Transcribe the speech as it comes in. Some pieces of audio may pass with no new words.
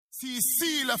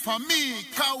CC la famille,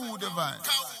 Kaou Divine.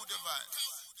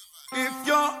 If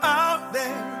you're out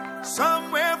there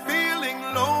somewhere feeling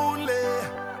lonely,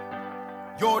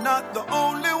 you're not the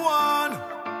only one.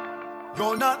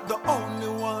 You're not the only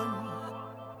one.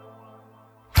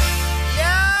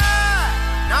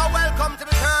 Yeah! Now welcome to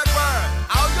the third world.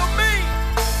 How you mean?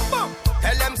 Boom.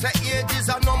 Tell them say age is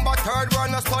a number. Third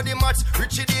world no study maths.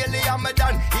 Richie Daly and me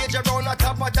done. Age around the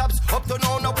top of tops. Up to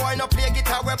now no boy no play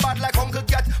guitar. We bad like Uncle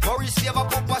Cat. Maurice favor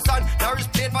Papa Son. Norris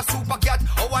played for Super Cat.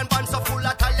 Oh, one band so full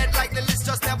of talent like the list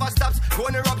just never stops. Go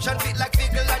on eruption fit like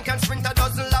Figgle and can sprint a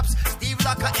dozen laps. Steve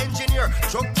like a engineer.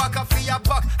 Truck back a for your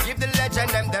buck. Give the legend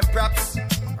them props.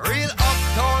 Real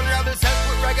uptown rebel self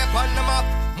put reggae on the map.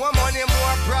 More money,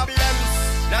 more problems.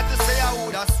 Not to say I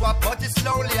woulda swap, but it's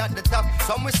lonely at the top.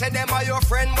 Some will say them are your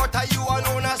friend, but are you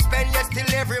alone a spend? Yes,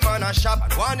 still every man a shop.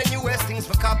 And one of the newest things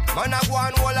for cop. Man a go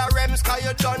on all a rems, cause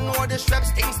you don't know the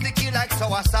straps. Things sticky like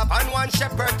sour sap. And one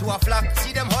shepherd to a flock.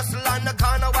 See them hustle on the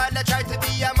corner while they try to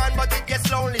be a man, but it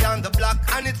gets lonely on the block.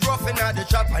 And it's rough in the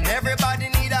trap. And everybody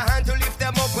need a hand to lift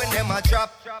them up when them a drop.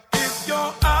 If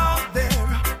you're out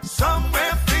there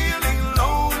somewhere feeling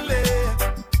lonely,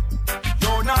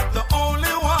 you're not the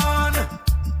only one.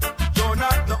 You're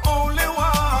not the only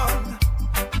one.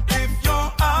 If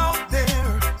you're out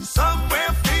there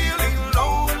somewhere feeling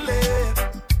lonely,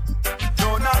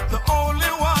 you're not the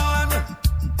only one.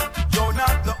 You're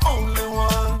not the only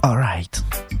one. All right.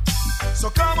 So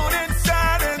come on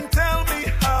inside and tell me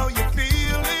how you're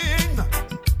feeling.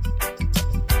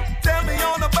 Tell me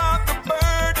all about the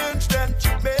burdens that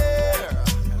you bear.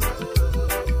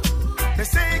 They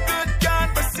say good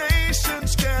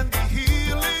conversations can be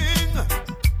healing.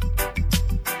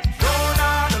 You're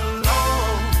not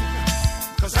alone,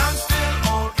 'cause I'm still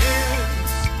all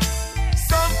ears.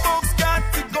 Some folks got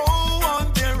to go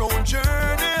on their own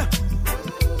journey.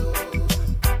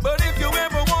 But if you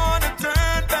ever want to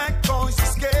turn back, 'cause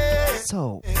you're scared.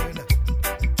 So,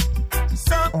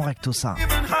 Some on règle tout ça.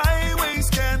 even highways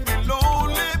can be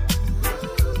lonely.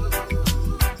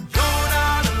 You're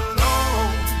not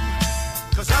alone,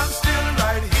 'cause I'm still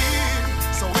right here.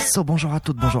 So if So, bonjour à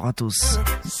toutes, bonjour à tous.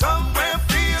 somewhere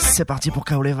feeling, C'est parti pour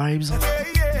Kaolé Vibes.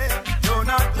 yeah, you're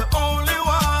not the only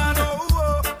one.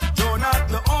 You're not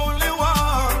the only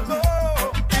one.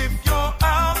 If you're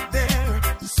out there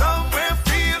somewhere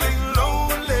feeling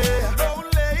lonely,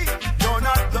 you're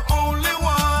not the only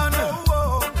one.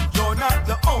 You're not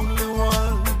the only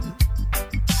one.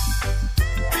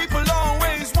 People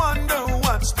always wonder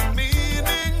what's the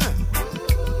meaning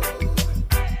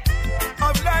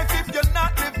of life if you're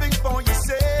not living for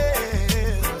yourself.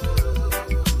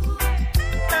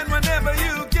 And whenever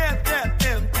you get that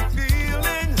empty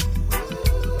feeling,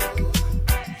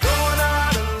 you're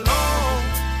not alone.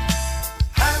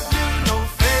 Have you no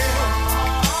fear?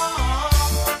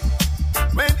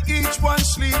 When each one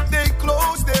sleep, they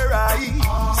close their eyes,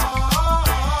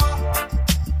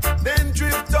 then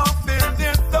drift off in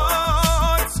their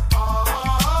thoughts.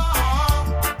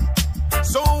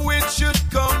 So it should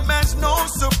come as no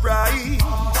surprise.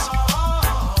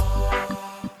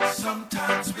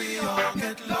 Sometimes we all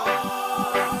get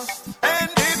lost.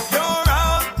 And if you're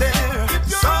out there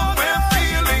somewhere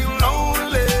feeling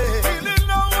lonely,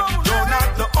 you're not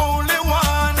the only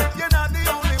one. You're not the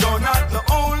only one. You're not the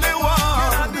only one.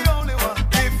 You're not the only one.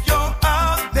 If you're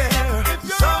out there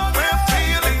somewhere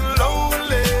feeling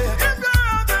lonely,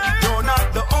 you're not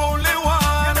the only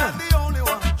one.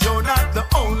 You're not the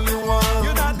only one.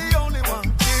 You're not the only one.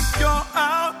 If you're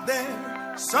out there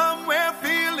somewhere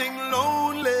feeling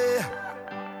lonely,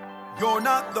 you're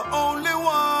not the only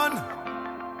one.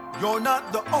 You're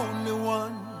not the only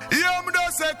one. Yeah, me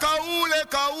don't say Kaule.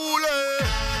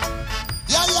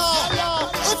 Yeah.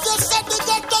 If you said the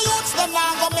ghetto youths, then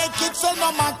I'm gonna make it say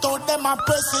no man told them I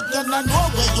press it, then I know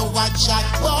where you watch chat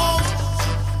about.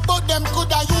 But them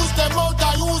coulda use them out,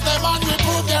 I use them and we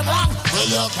prove them wrong. Well,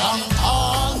 you can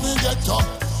call me ghetto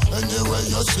anyway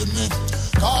you see me.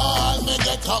 Call me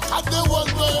ghetto, 'cause the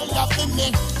whole world laughing me.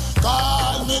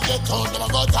 Call me ghetto, them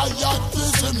go tired to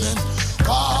see me.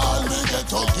 Call me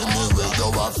ghetto, give me where you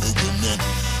are feeding me.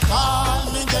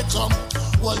 Call me ghetto,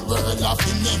 whole world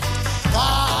laughing me.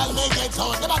 Call me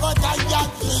ghetto, them go tired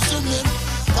to see me.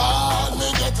 Call me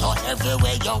ghetto,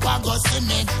 everywhere you want go see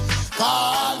me.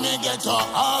 Call me ghetto,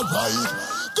 alright.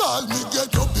 Call me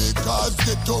ghetto because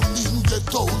ghetto mean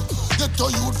ghetto. Ghetto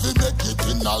youth fi make it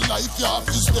in a life, you have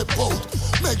to step out.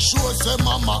 Make sure say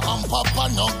mama and papa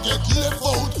no get left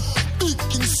out. Big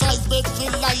inside bed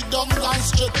feel lie down and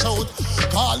stretch out.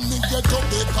 Call me ghetto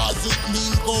because it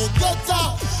mean go getter.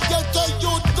 Ghetto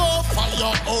youth go for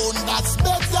your own, that's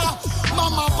better.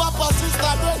 Mama, papa,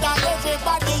 sister, brother,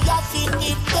 everybody, you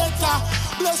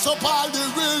dress up all the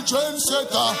real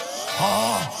trendsetter.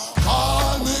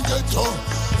 Call me ghetto,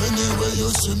 anyway you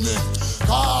see me.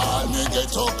 Call me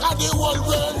ghetto, cause the whole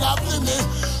world after me.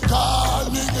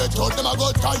 Call me ghetto, them a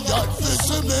go tired to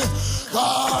see me.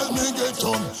 Call me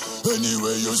ghetto,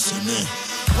 anyway you see me.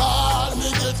 Call me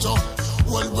ghetto,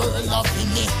 whole world after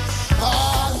me.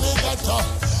 Call me ghetto,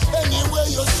 anyway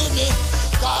you see me.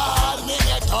 Call me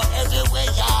ghetto, everywhere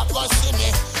you go see me.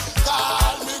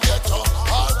 Call me ghetto,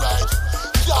 alright.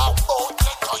 Y'all both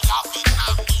ghetto, y'all fit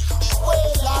up in the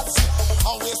whalers.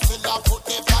 And we still a put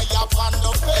the fire upon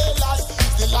the failures.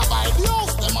 Still a buy the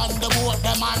house, them on the boat,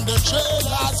 them on the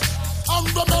trailers. And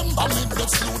remember me, they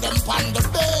slew them on the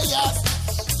bayers.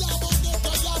 Y'all both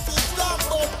ghetto, y'all fit down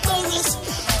both berries.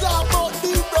 Y'all both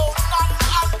the road,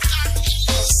 and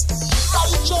east.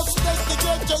 Righteousness, the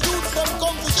ghetto youth, them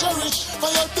come to cherish.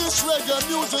 Fire this reggae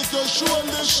music, you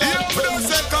surely shall perish.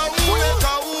 Call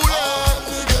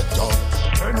me ghetto,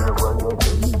 anywhere you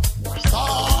be.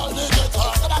 Call me ghetto,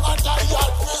 and I got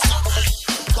tired to see me.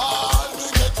 Call me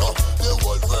ghetto, the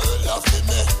whole world after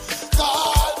me.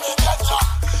 Call me ghetto,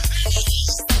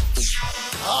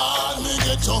 call me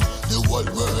ghetto, the whole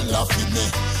world after me.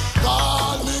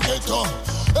 Call me ghetto,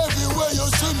 everywhere you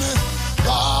see me.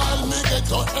 Call me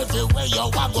ghetto, everywhere you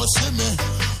want go see me.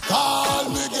 Call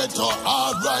me ghetto,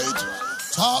 alright.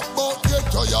 Talk about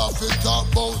ghetto, you have to talk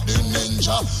about the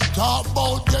ninja. Talk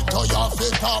about ghetto, you have to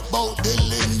talk about the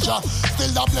ninja.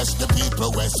 Still I bless the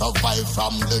people who survive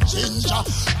from the ginger.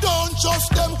 Don't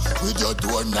trust them with your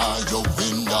door now your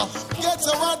window.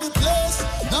 Ghetto are the place,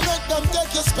 now make them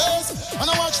take your space. And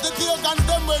I watch the tear gun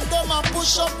them when them a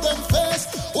push up them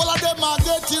face. All of them a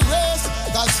get erased,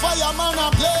 that's fireman a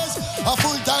blaze. A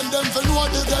full time them for know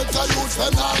the ghetto youth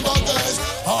them not go guess.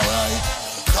 Alright,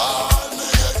 call me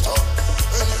ghetto.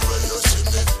 Anyway you see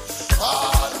me,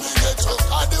 call me ghetto,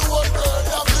 cause the whole world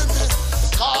have me.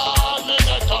 Call me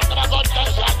ghetto, and I got that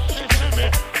shot, see me.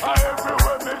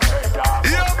 Everywhere me say that.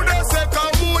 Yeah, me don't say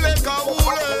Kaule.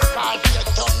 Cause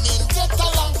ghetto mean get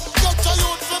along. Ghetto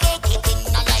youth for make it in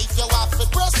a life, you have to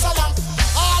press along.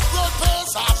 Hard work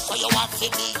pays off, so you have to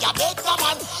be a better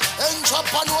man.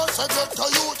 Entrepreneur say ghetto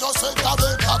youth, just say a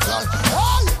better plan.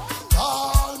 Hey,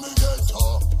 call me ghetto.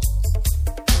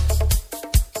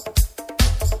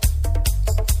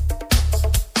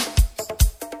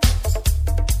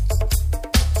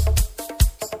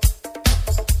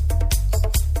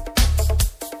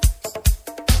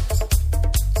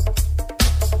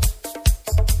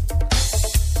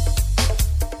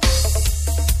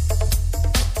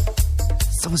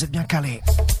 Ça vous êtes bien calé.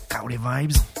 Kaole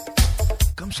Vibes.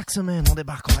 Comme chaque semaine, on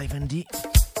débarque en live ND.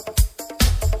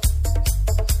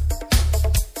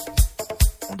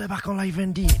 On débarque en live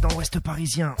ND dans l'ouest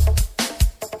parisien.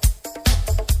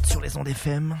 Sur les ondes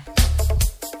FM.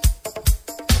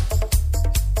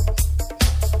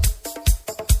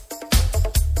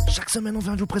 Chaque semaine, on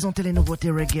vient de vous présenter les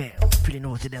nouveautés reggae, puis les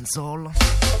nouveautés dancehall.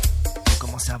 Vous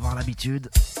commencez à avoir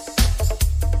l'habitude.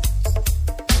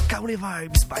 Kaole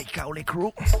Vibes by Kaole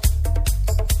Crew.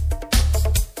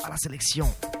 À la sélection,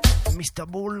 Mr.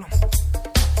 Bull.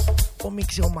 Au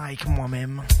mix et au mic,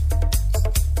 moi-même.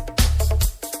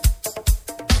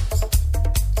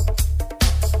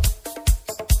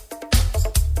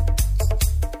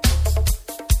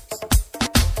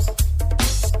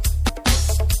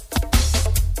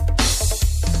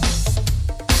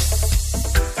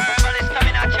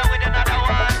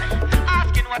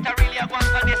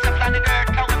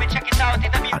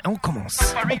 On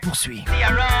commence, on poursuit.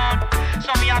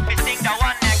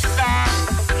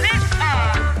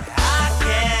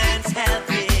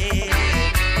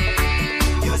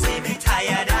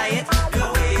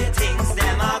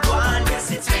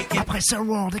 Après Sir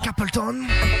Ward et Capleton,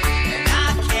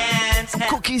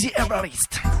 Cookies et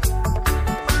Herbalist.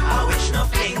 I wish no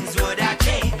things would have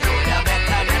changed, would have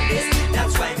better than this.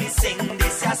 That's why we sing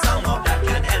this a song of that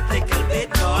can help a little bit.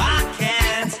 No, I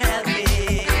can't help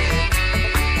it.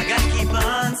 I gotta keep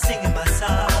on singing my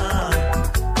song.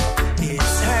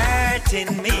 It's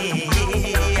hurting me,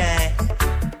 yeah.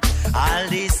 All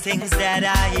these things that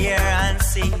I hear and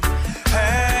see,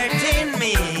 hurting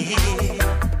me.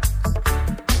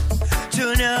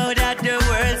 To know that the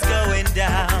world's going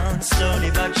down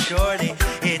slowly but surely.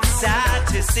 It's sad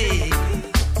to see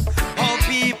how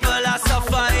people are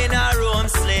suffering our own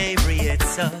slavery.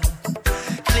 It's so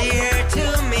clear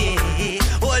to me.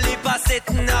 Only for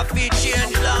sitting up, it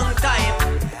changed long time.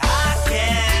 I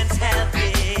can't help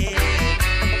it.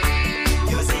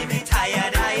 You see me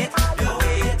tired of it. The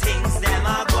way things them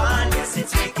are going, yes,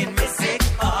 it's making me sick.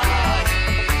 Oh,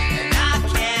 and I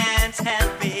can't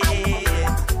help it.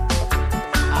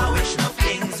 I wish no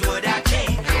things would have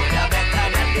changed, would have better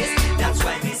than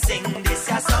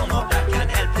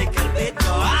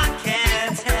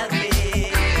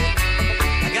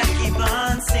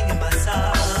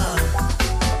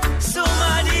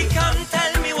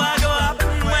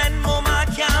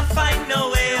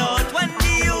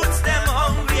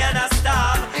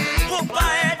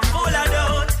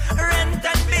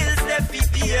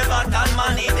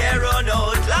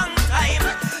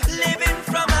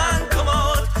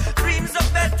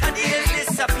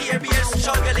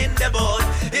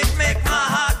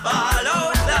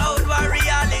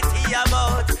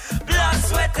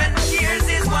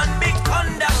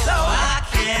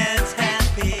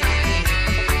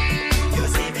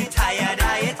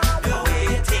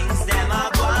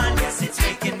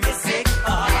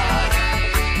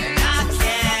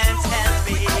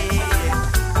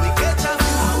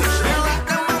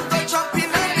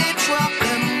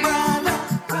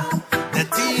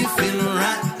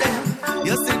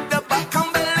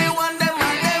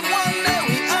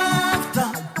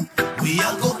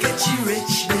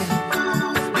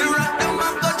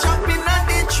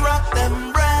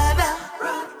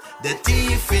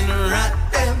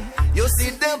see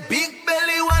the big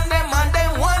belly one them and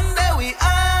them one day we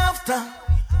after.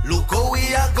 Look how we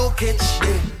a go catch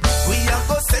them. We a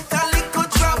go set a little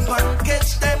trap and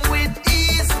catch them with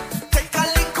ease. Take a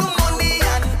little money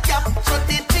and capture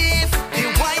the thief. The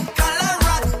white collar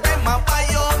rat them a buy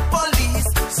out police.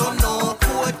 So no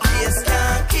court case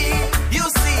can keep. You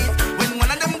see, when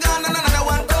one of them gone and another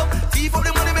one come, thief up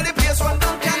the money when the place run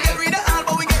down. Can't get rid of all,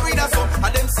 but we get rid of some.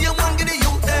 And them see one get the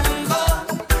youth them go.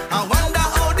 I wonder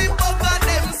how the bugger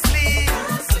them sleep.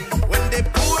 When the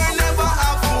poor never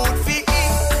have food for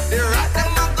eat, the rat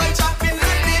them a go chopping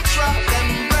and they trap them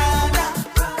brother.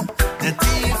 The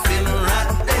thief in rat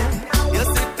them. You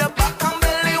sit the back and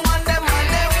belly one them and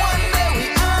them one day we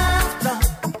after.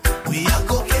 We a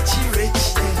go catch you rich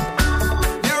them.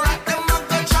 The rat them a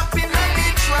go chopping and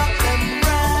they trap them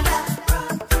brother.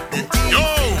 The thief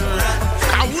in rat them.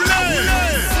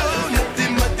 So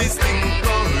nothing but this thing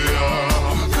go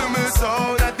yeah. To me so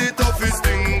that the toughest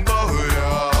thing go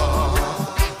yeah.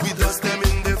 We dust them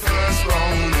in the first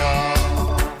round yeah.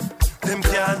 Them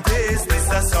can't taste this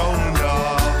a sound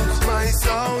yeah. My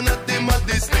sound at the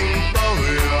maddest thing go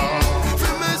yeah. To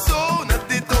me so that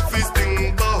the toughest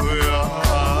thing go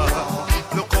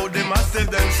yeah. Look how them massive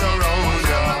them surround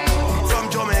yeah. From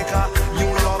Jamaica,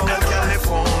 New York and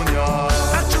California.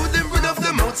 I chew them rid of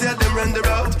them out, yeah, them run the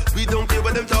route. We don't care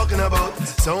what them talking about.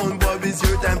 Sound boy, it's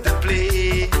your time to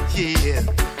play, yeah.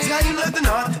 See how you like the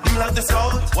north, him like the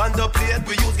south. One to play it,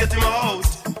 we use get him out.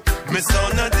 Me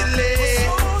sound not delay,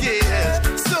 yeah.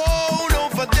 So no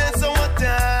for this so what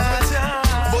time.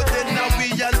 But then now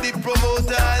we and the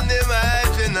promoter and them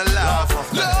imagine a laugh.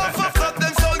 Laugh of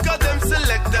them sound, cause them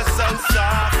select the sound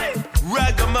side.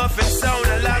 Ragamuffin sound,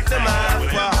 I like them half.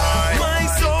 My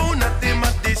sound, not them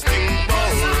at this thing,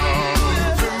 boy.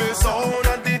 For me sound,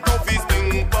 not the toughest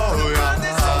thing, boy.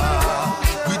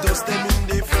 We dust them in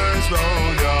the first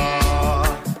round,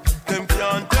 yeah. Them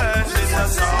can't touch this a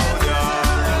sound,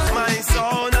 yeah. My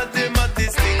sound, not them at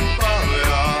this thing, boy.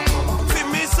 For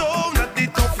me sound, not the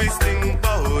toughest thing,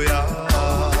 boy.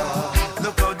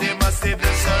 Look how they must save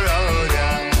them surround,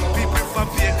 yeah. People from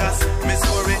Vegas,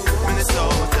 Missouri,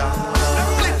 Minnesota.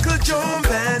 Little jump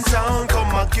and sound,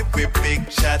 come and keep with big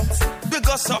shots. We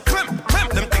go so prim,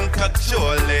 them think a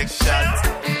your leg shot.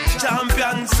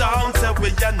 Champion sound, say we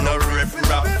are no riff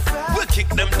rap. We kick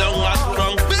them down at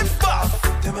ground, beef off.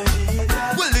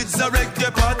 Well, it's a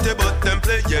reggae party, but them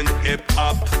playing hip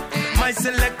hop. My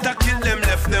selector kill them,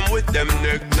 left them with them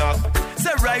neck knock.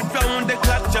 Say right round the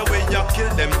clock, yeah, where you kill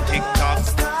them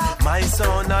TikToks. My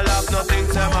son, I love nothing,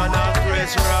 say man, I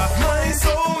press rock. My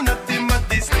son, nothing but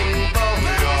this thing, bow,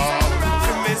 yeah.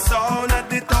 For me, son, not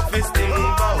the toughest thing,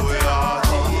 bow, yeah.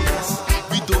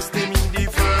 We dust them in the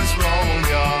first round,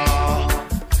 yeah.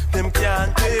 Them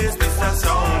can't taste this a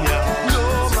sound, yeah. No,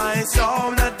 my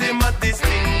son, not the maddest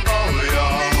thing, bow,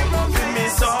 yeah. For me,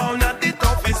 son, not the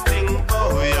toughest thing,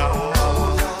 bow,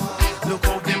 yeah. Look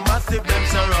how them massive them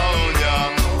surround,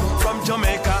 yeah. From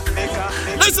Jamaica,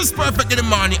 This is Perfect in the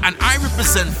Morning, and I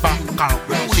represent Bangkok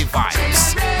Holy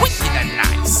Vibes. Wicked and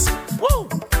nice. Woo!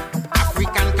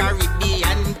 African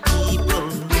Caribbean people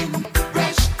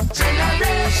rush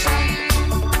generation.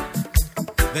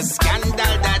 The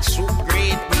scandal that shook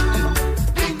Great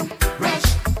Britain rush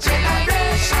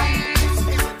generation.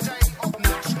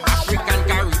 African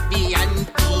Caribbean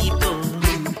people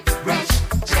rush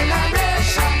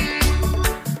generation.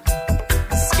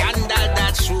 Scandal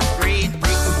that shook Great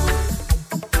Britain.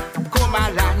 Come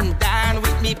along down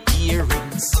with me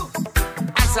parents.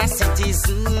 As a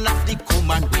citizen of the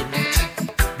Commonwealth,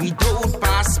 without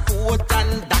passport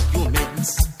and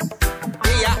documents,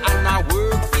 they are on a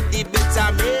work for the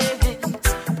betterment.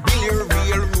 Build your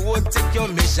railroad, take your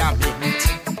measurement.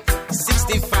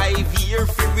 65 years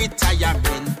for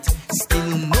retirement. Still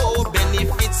no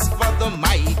benefits for the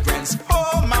migrants.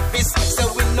 Home office, so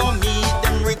we no meet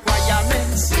them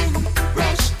requirements.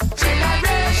 Rush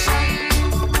generation.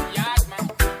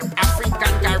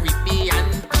 African Caribbean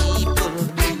people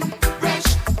rush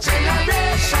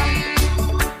generation.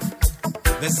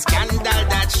 The scandal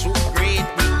that shook Great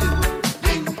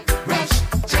Britain rush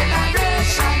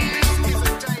generation.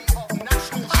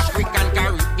 African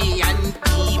Caribbean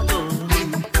people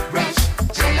rush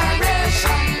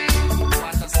generation.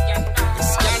 The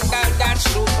scandal that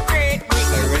shook Great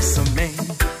Britain. Resume,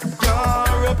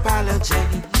 your apology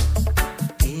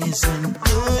isn't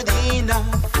good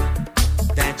enough.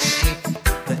 That ship,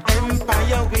 the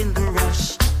Empire Wind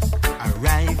Rush,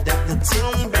 arrived at the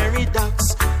Tilbury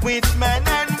docks with man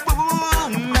and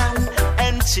woman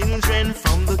and children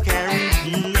from the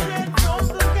Caribbean.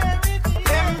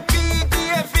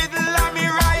 MPDF, it'll let me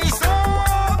rise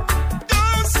up.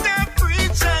 Don't stop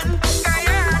preaching. I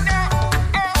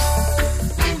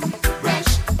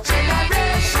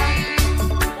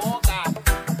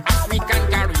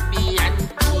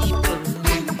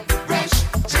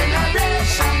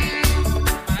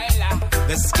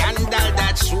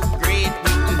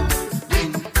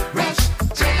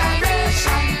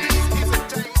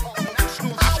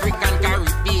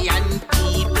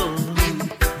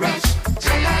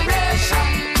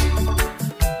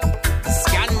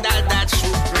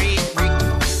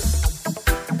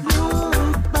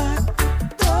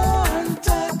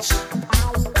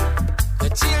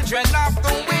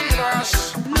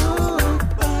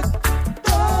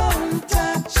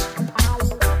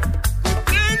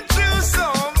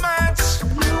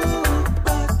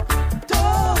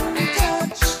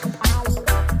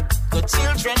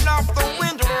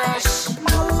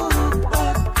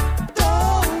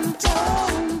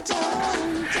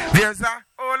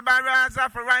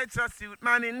of a righteous youth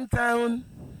man in town.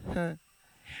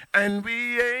 And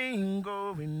we ain't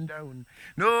going down.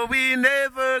 No, we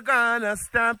never gonna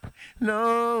stop.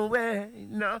 No way,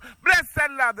 no. Blessed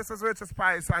Lord, this is Richard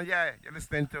Spice, and yeah, you're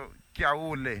listening to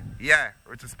Kiaule. Yeah,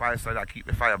 Richard Spice, so that keep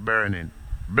the fire burning.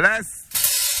 Bless.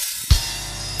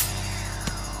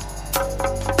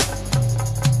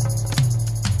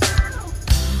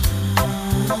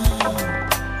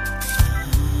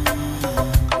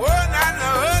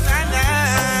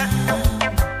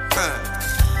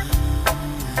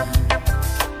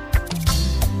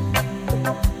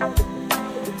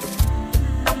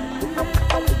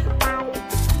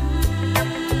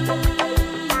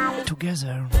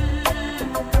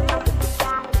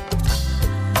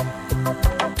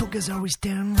 Together we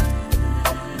stand,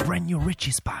 brand new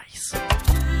Richie Spice.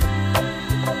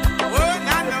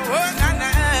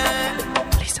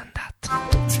 Listen that.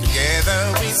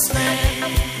 Together we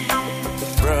stand,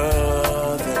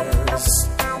 brothers.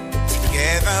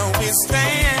 Together we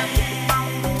stand,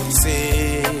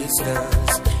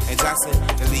 sisters. And I said,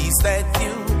 the least that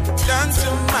you done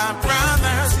to my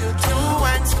brothers, you do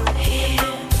unto him.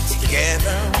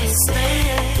 Together we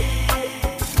stand,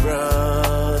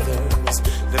 brothers.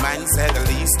 The man said, the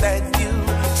least that you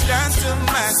done to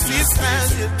my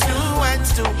sisters, you do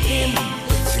unto him.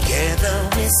 Together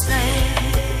we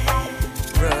stand,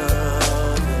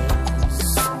 brothers.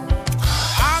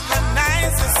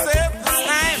 Organize yourself this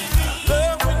time.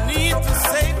 Love, we need to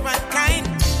save mankind.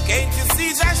 Can't you see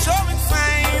just showing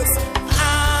signs?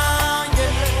 Ah,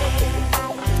 yeah.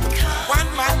 One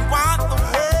man want the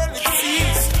world, it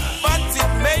seems, but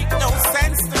it make no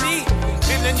sense to me.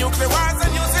 In the nuclear wars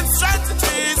and using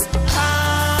strategies.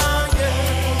 Ah, yeah.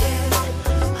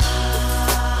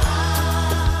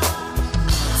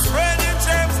 Spreading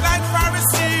germs like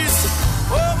Pharisees.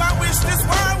 Oh, I wish this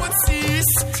war would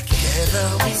cease. Together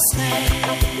we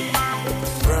stand,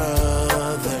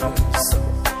 brothers.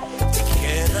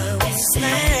 Together we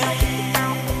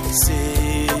stand,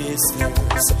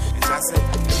 sisters. And I said,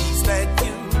 please let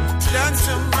you done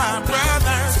to my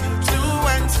brothers, you do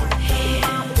unto him.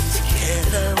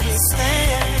 Together we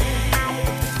stand,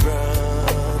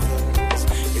 brothers.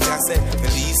 And I said, the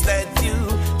least that you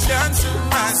done to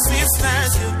my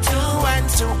sisters, you do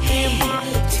unto him.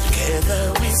 Together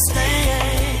we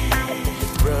stand,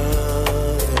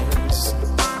 brothers.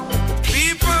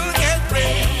 People get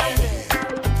ready,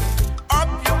 up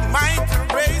your mind to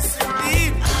race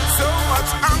indeed. So much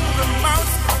hunger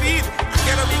mouths to feed.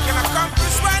 Together we can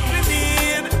accomplish what we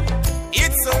need.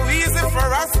 It's so easy for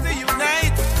us to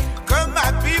unite. Come my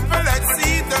people, let's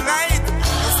see the light.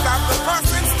 Stop the fuss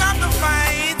and stop the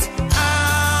fight.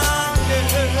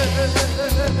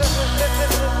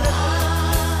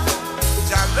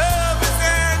 Your love is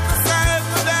there to save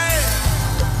the day.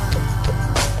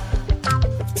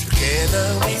 Together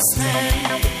we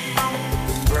stand,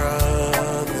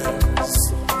 brothers.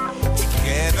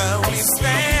 Together we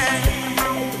stand,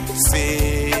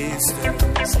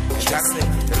 sisters. Just say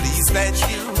the least that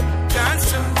you done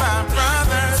to my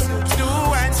brothers, do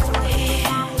unto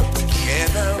him.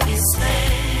 Together we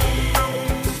stand,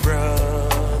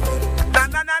 brothers. Na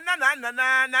na na na na na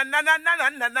na na na na na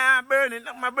na na, burning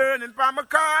up my burning from my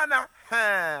corner.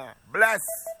 Bless.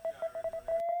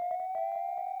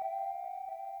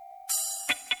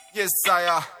 Yes,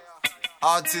 sire.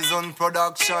 Artisan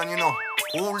production, you know.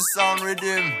 Cool sound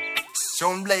rhythm.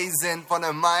 Sound blazing for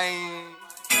the mind.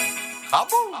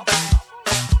 Kaboom!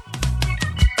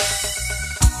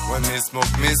 When me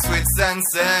smoke me sweet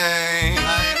sensei,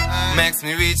 makes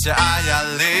me reach a higher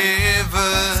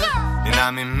level. In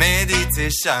a me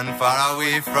meditation, far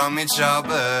away from each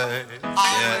other.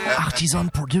 Yeah. Artisan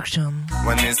production.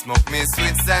 When me smoke me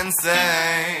sweet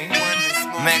sensei,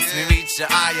 makes me reach a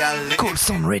higher level. Cool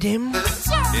sound rhythm.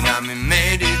 In a me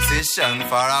meditation,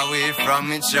 far away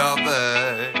from each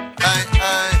other.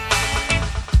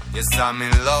 Yes, I'm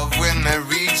in love with my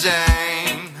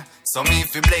region. So me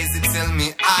fi blaze it till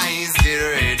me eyes get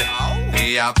red.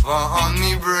 Me up on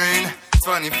me brain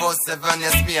 24/7,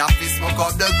 yes, me have to smoke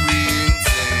up the green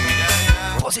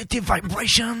thing. Positive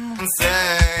vibration.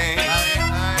 Say,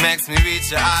 makes me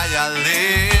reach a higher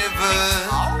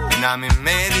level. Now me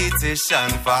meditation,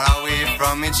 far away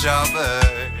from each other.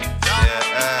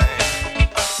 Yeah.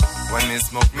 When me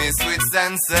smoke me sweet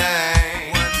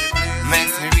sensei,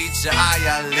 makes me reach a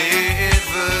higher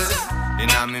level.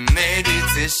 Now me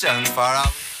meditation, far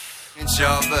away from each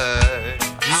other.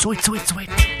 Sweet, sweet, sweet.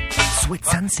 Sweet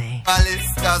Sensei.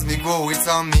 As me go it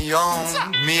on me own.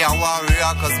 Me a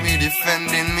warrior cause me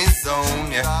defending me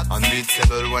zone. Yeah,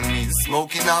 unbeatable when me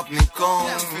smoking up me cone.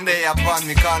 They upon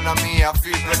me corner me I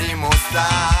feel pretty most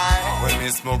high. When me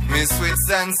smoke me Sweet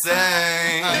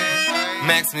Sensei,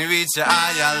 makes me reach a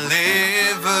higher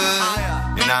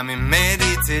level. In me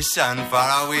meditation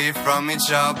far away from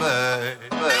each other.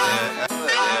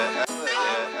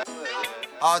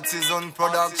 Artisan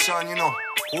production, you know.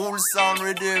 Whole sound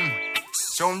rhythm.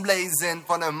 Sean Blazing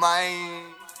for the mic.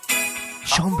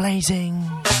 Sean Blazing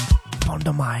on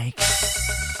the mic.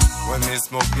 When me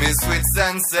smoke me Sweet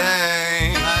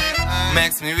Sensei,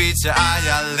 makes me reach a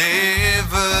higher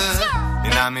level.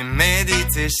 In me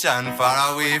meditation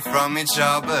far away from each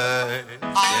other.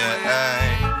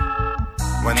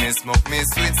 Yeah. When me smoke me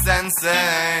Sweet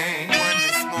Sensei,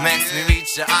 makes me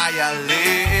reach a higher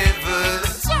level.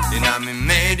 In me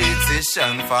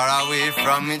meditation far away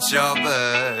from each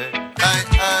other.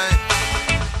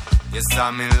 Yes,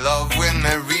 I'm in love with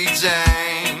Mary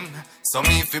Jane. So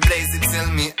me fi blaze it till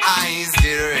me eyes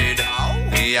get red.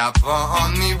 Lay up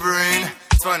on me brain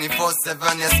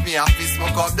 24/7, yes, me have to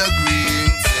smoke up the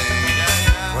green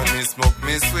thing. When me smoke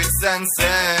me Sweet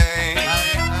Sensei,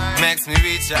 makes me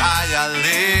reach a higher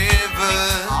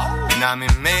level. In me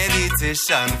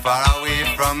meditation far away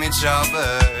from each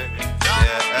other.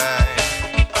 Yeah.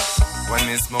 When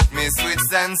me smoke me Sweet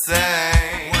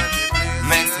Sensei,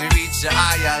 makes me reach a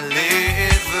higher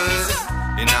level.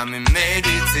 In me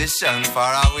meditation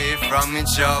far away from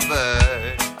each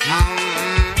other.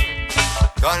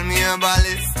 Call me a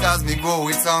ballist cause me go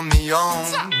it on me own.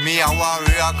 Me a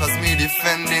warrior cause me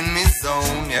defending me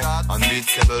zone. Yeah,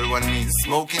 unbeatable when me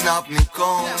smoking up me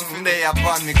cone. They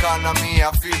upon me corner me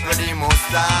I feel pretty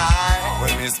most high.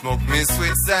 When me smoke me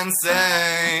Sweet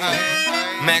Sensei,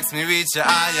 makes me reach a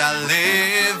higher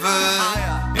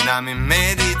level. In me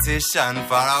meditation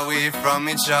far away from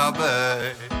each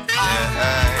other.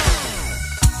 Yeah.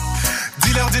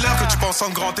 Dis-leur que tu penses en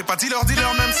grand, t'es pas dealer,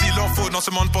 même s'il en faut dans ce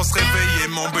monde pour se réveiller.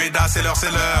 Mon béda, c'est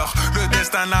l'heure. Le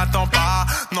destin n'attend pas,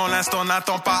 non, l'instant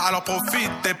n'attend pas. Alors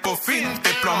profite, t'es peaufine,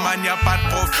 tes plans mania, pas de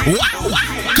profit.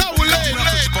 Dis-leur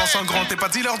que tu penses en grand, t'es pas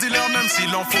dealer, même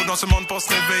s'il en faut dans ce monde pour se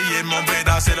réveiller. Mon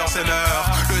béda, c'est l'heure.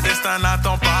 Le destin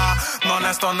n'attend pas, non,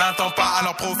 l'instant n'attend pas.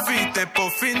 Alors profite, t'es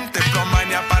peaufine, tes plans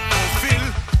mania, pas de profil.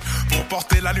 Pour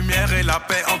porter la lumière et la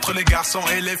paix entre les garçons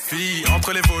et les filles,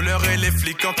 entre les voleurs et les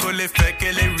flics, entre les fakes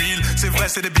et les reals. C'est vrai,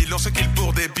 c'est débile, on se kill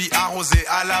pour des billes arrosées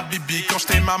à la bibi. Quand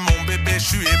j'étais maman, bébé, je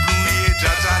suis ébloui et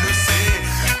Jaja le sait.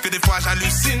 Que des fois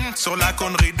j'hallucine sur la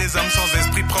connerie des hommes sans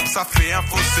esprit propre, ça fait un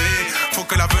fossé. Faut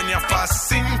que l'avenir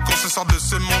fascine, qu'on se sorte de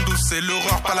ce monde où c'est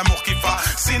l'horreur, pas l'amour qui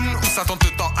fascine. Où Satan te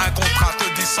tend un contrat, te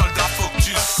dit soldat, faut que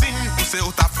tu signes. Où c'est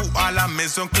au taf ou à la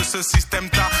maison que ce système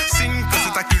t'assigne. Que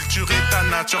c'est ta culture et ta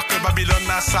nature que Babylone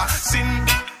assassine.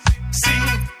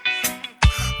 Signe.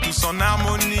 Tous en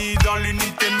harmonie, dans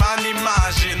l'unité mal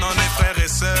imagée. On est frères et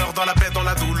sœurs, dans la paix, dans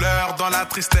la douleur, dans la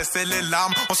tristesse et les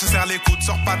larmes. On se serre les coudes,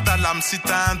 sors pas ta lame. Si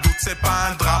t'as un doute, c'est pas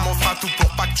un drame. On fera tout pour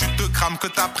pas que tu te crames, que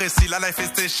t'apprécies la life et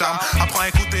tes charmes. Apprends à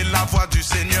écouter la voix du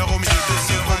Seigneur au milieu de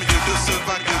ce vague,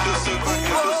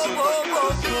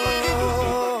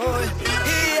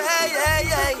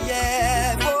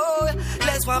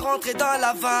 Laisse-moi rentrer dans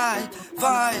la vibe.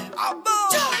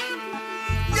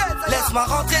 Laisse-moi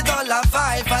rentrer dans la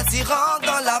vibe, vas-y rentre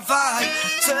dans la vibe.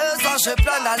 Ce soir je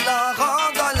plane alors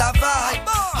rentre dans la vibe.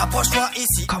 Approche-moi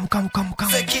ici. Come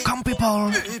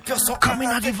people. Come in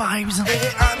at the vibes.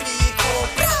 Et un micro.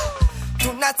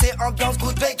 Tonight c'est ambiance,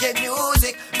 good reggae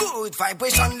music. Good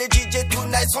vibration, les DJ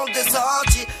tonight sont des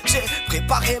sorties. J'ai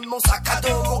préparé mon sac à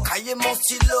dos, mon cahier, mon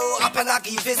stylo. À peine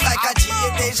arrivé, Saikadi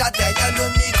est déjà derrière le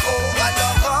micro.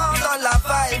 Alors rentre dans la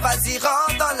vibe, vas-y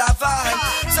rentre dans la vibe.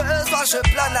 Ce soir je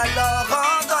plane, alors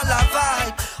rentre dans la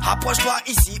vibe. Approche-toi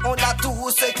ici, on a tout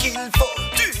ce qu'il faut.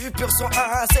 Du pur son,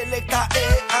 un selecta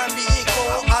et un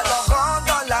micro. Alors rentre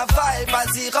dans la vibe,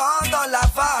 vas-y rentre dans la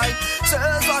vibe. Ce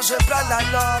soir je plane,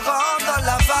 alors rentre dans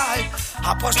la vibe.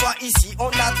 Approche-toi ici, on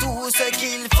a tout ce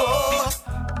qu'il faut.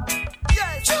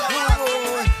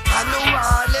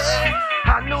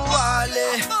 À nous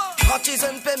aller. Quand tu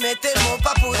ne peux mettre mon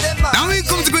papou de main. Now we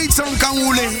come to great song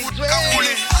Kangoule. I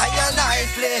and I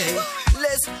play.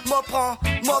 Laisse-moi prendre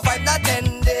mon vibe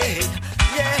d'attendre.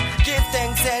 Yeah, give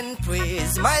thanks and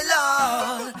praise, my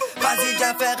Lord. Vas-y,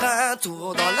 viens faire un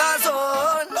tour dans la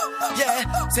zone. Yeah,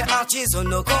 c'est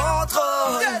artisan au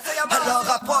contrôle. Alors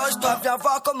approche-toi, viens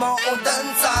voir comment on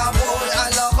donne ça. Boy.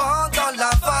 Alors rentre dans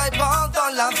la vibe, rentre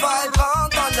dans la vibe,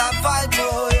 rentre dans la vibe.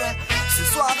 Boy. Ce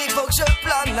soir il faut que je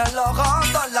plane. Alors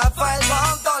rentre dans la vibe,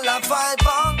 rentre dans la vibe,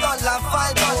 rentre dans la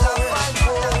vibe.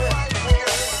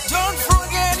 Don't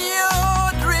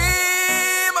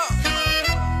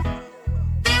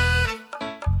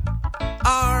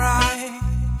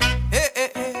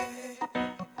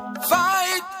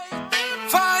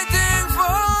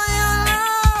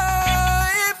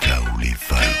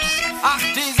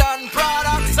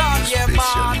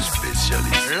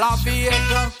La vie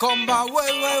est un combat,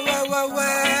 ouais.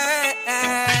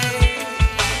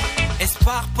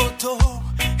 Espoir poteau,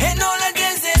 et non le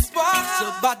désespoir. Se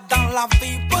battre dans la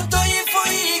vie, poteau, il faut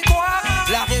y croire.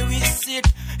 La réussite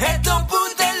est un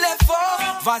bout de l'effort.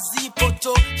 Vas-y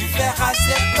poteau, tu verras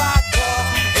c'est pas tort.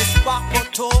 Espoir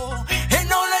poteau, et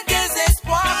non le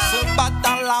désespoir. Se battre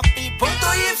dans la vie,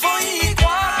 poteau, il faut y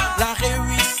croire. La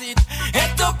réussite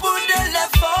est un bout de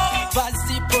l'effort.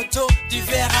 Vas-y poteau, tu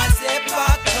verras c'est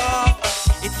pas tort.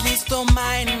 It leads to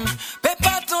mind, pay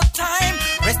pas ton time.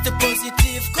 Reste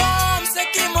positif comme ce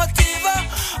qui motive.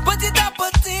 Petit à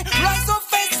petit, l'oiseau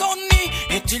fait son nid.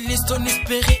 Utilise ton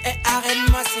esprit et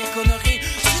arrête-moi ces conneries.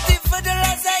 Si tu veux de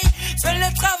l'oseille, c'est le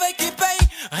travail qui paye.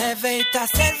 Réveille ta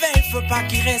cervelle, faut pas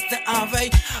qu'il reste en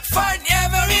veille. Find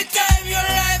every time your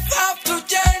life have to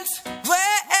change.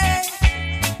 Ouais.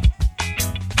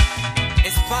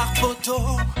 Espoir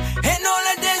poteau, et non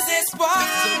le désespoir.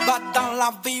 Se battre dans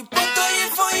la vie, poteau, il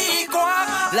faut y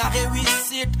croire. La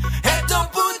réussite est un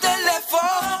bout de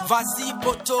l'effort. Vas-y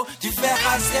poteau, tu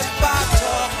verras c'est pas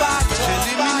tort.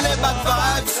 J'élimine les bad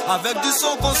vibes avec du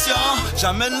son conscient.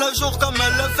 J'amène le jour comme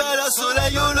le fait le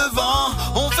soleil au levant.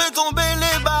 On fait tomber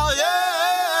les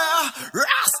barrières.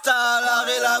 Rasta, l'art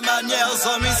et la manière.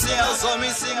 So me sing.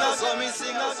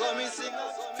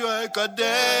 Tu es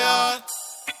codé.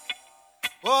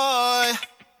 Oi.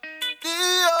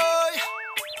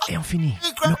 Et on finit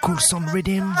le Cool Sound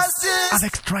Rhythm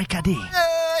avec Strike AD.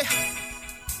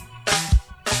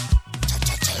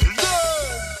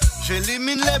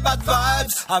 J'élimine les bad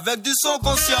vibes avec du son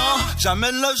conscient.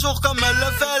 J'amène le jour comme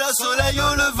le fait le soleil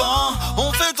au levant.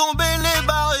 On fait tomber les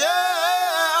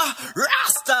barrières.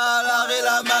 Rasta, l'art et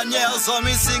la manière. So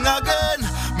me sing again.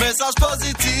 Message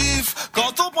positif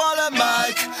quand on prend le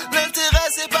mic. L'intérêt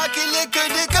c'est pas qu'il y ait que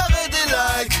des cœurs et des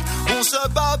likes. On se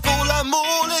bat pour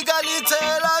l'amour, l'égalité,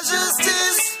 la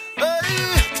justice.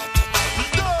 Hey.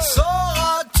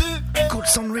 Sauras-tu Cool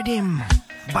Sound Rhythm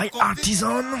by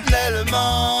Artisan.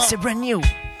 C'est brand new.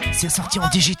 C'est sorti en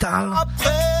digital.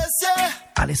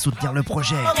 Allez soutenir le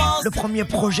projet. Le premier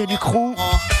projet du crew.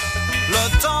 Le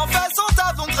temps fait son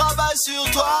taf, donc travaille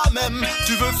sur toi-même.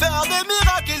 Tu veux faire des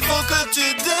miracles, il faut que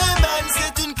tu démènes.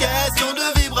 C'est une question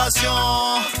de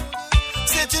vibration.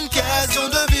 C'est une question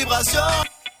de vibration.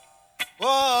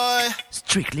 Ouais.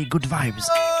 Strictly good vibes.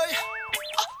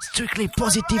 Strictly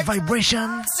positive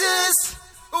vibration.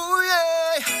 Oh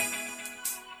yeah.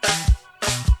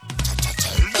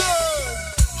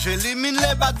 J'élimine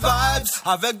les bad vibes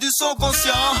avec du son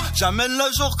conscient. J'amène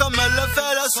le jour comme le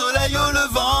fait le soleil au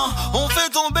levant. On fait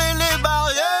tomber les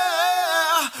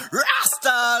barrières.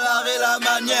 Rasta, l'art et la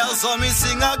manière. So me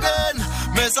sing again.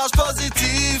 Message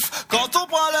positif quand on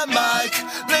prend le mic.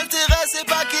 L'intérêt c'est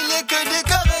pas qu'il y ait que des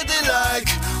cœurs et des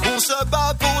likes. On se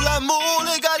bat pour l'amour,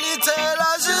 l'égalité,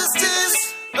 la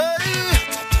justice. Hey.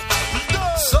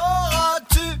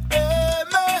 Sauras-tu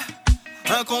aimer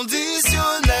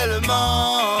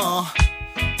inconditionnellement?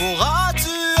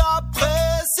 Pourras-tu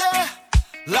apprécier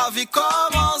la vie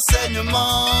comme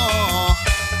enseignement?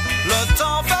 Le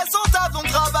temps fait son taf, donc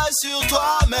travaille sur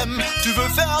toi-même. Tu veux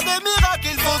faire des miracles,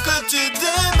 il faut que tu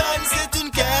démènes. C'est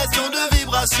une question de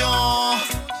vibration.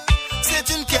 C'est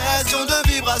une question de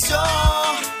vibration.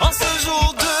 En ce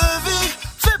jour de vie,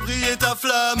 fais briller ta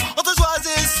flamme. Entre joie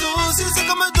et soucis, c'est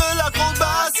comme de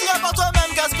l'acrobatie. À part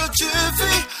toi-même, qu'est-ce que tu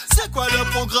fuis? C'est quoi le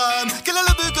programme? Quel est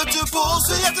le but que tu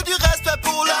poursuis? Y'a-t-il du respect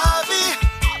pour la vie?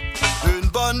 Une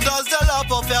bonne dose de l'or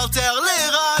pour faire taire les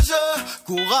rageux.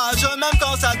 Courageux même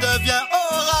quand ça devient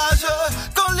orageux.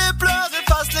 Quand les pleurs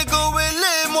effacent l'ego et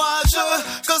les moi-je.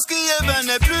 Quand ce qui est vain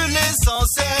n'est plus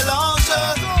l'essentiel en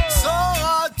jeu.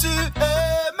 Sauras-tu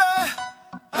aimer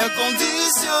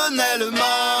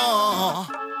inconditionnellement?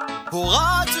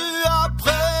 Pourras-tu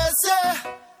apprécier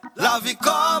la vie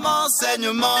comme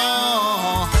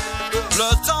enseignement? Le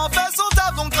temps fait son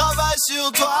taf, donc travaille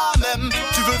sur toi-même.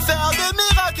 Tu veux faire des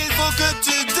miracles, il faut que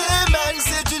tu démènes.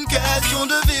 C'est une question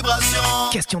de vibration.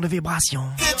 Question de vibration.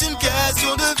 C'est une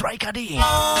question de Strike AD.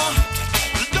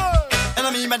 Un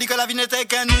ami m'a dit que la vie n'était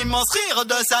qu'un immense rire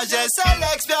de sagesse. C'est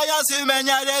l'expérience humaine,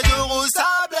 y'a des jours où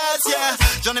ça blesse, yeah.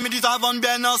 J'en ai mis du temps avant de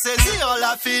bien en saisir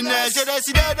la finesse. J'ai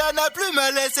décidé de ne plus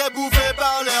me laisser bouffer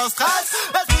par leur stress.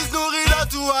 L'esprit se nourrit de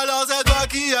tout, alors c'est toi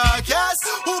qui acquiesces.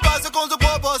 Ou pas ce qu'on te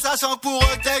propose, sachant que pour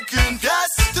eux t'es qu'une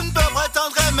pièce. Tu ne peux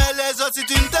prétendre aimer les autres si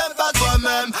tu ne t'aimes pas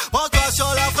toi-même. Prends-toi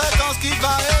sur la fréquence qui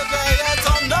va éveiller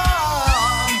ton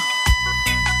âme.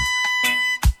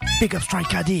 Big up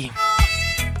Strike AD.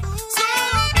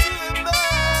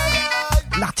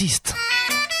 L'artiste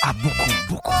a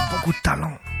beaucoup de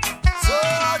talent.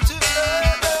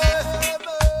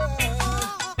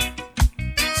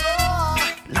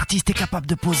 l'artiste est capable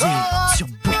de poser sur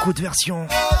beaucoup de versions,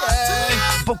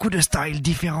 beaucoup de styles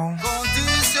différents.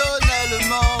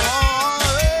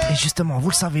 Et justement,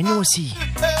 vous le savez, nous aussi,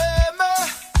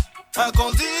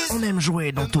 on aime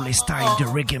jouer dans tous les styles de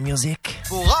reggae music.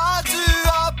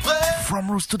 From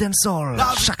Roots to Dancehall,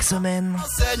 chaque semaine.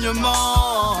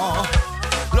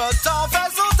 Le temps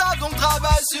fait son tas, donc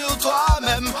travaille sur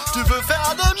toi-même. Tu veux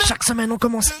faire de mieux. Chaque semaine, on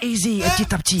commence easy et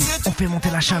petit à petit, on fait monter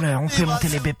la chaleur, on fait monter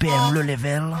les BPM, le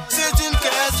level. C'est une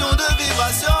question de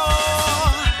vibration.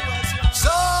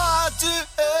 Soit tu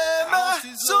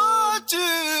aimes, soit tu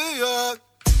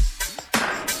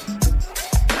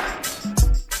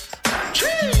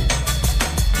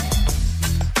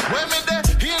when me there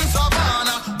in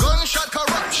Savannah, gunshot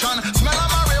corruption, smell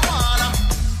of marijuana.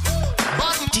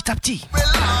 Petit à petit.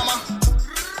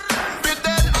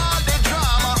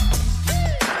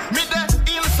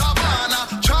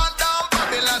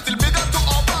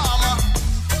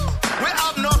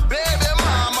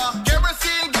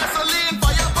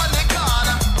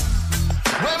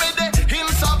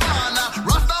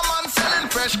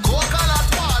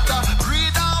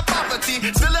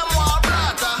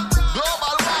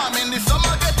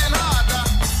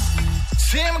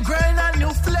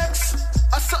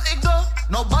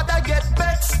 Nobody get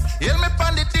vexed. Hear me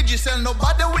from the digital,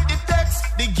 nobody with the text.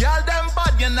 The girl them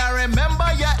bad, you know, remember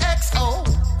your ex. Oh,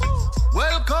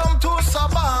 welcome to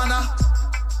Savannah.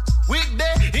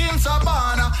 Weekday in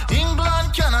Savannah,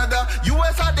 England, Canada,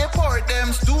 US I deport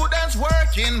them. Students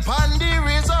working, pandy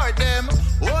resort them.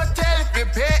 Hotel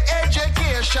prepare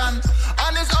education,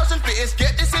 and it's also to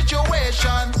escape the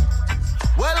situation.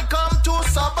 Welcome to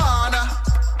Savannah.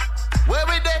 Where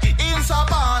we there in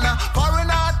Savannah,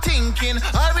 foreigner thinking,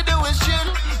 all we do is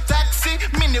chill. Taxi,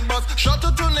 minibus,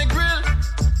 shuttle to the grill.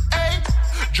 Hey,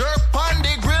 jerk on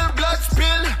the grill, blood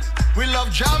spill. We love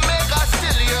Jamaica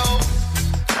still, yo.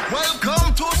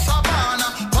 Welcome to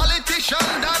Savannah,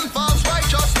 politician done false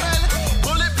righteous men.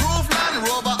 Bulletproof Land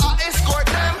Rover, I escort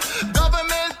them.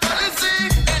 Government policy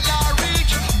in our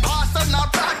reach. Pastor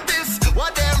not practice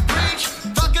what them preach.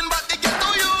 Talking about the ghetto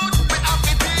youth, we have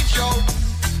to teach, yo.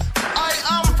 I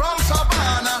am from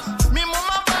Savannah, me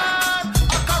mama bad,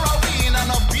 a Caribbean,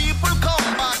 and of people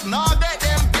come back, now get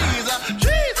them visa.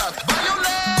 Jesus,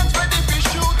 violence, ready to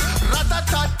shoot,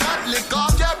 rat-a-tat-tat, lick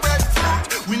off your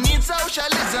breadfruit. We need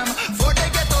socialism for the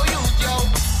ghetto youth, yo.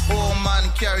 Oh man,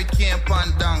 carry cane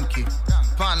pan donkey,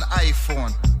 pan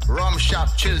iPhone, rum shop,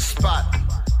 chill spot.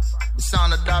 The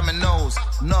sound of dominoes,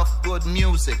 enough good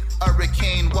music,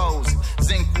 hurricane woes,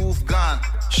 zinc roof gone,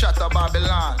 shatter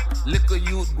Babylon, little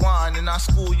youth gone in a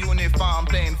school uniform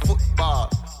playing football,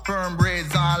 firm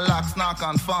braids on locks, knock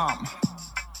on farm,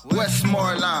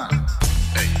 Westmoreland,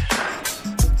 hey.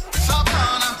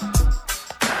 Savannah,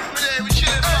 today we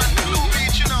chillin' on Blue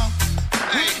Beach, you know,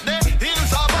 hey, they in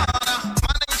Savannah,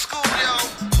 man in school, yo,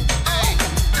 hey,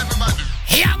 everybody.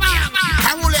 Yeah, man.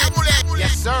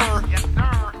 Yes, sir.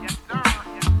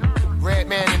 Red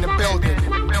man in the building.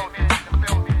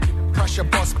 Pressure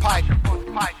bust pipe.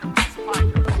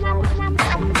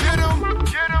 Get him.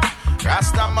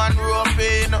 Rasta man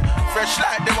roping, fresh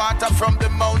like the water from the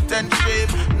mountain stream.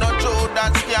 No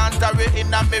Jordan can't carry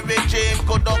in a me regime.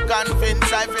 Could not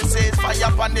convince I says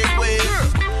fire upon the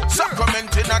wave.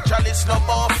 Sacrament in a chalice, no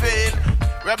morphine.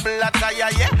 Rebel attire,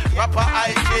 yeah, proper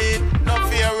hygiene. No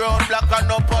fear road block and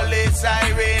no police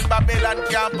siren. Babylon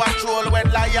can't patrol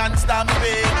when lions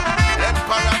stampede.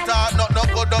 Emperor thought no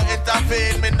good don't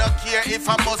intervene. Me no care if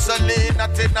I'm Mussolini,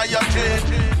 nothing on your chain.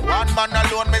 One man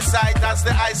alone, me sight as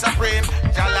the eye supreme.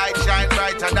 Your light shine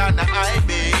brighter than the eye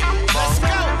beam. Let's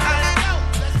go,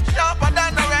 sharper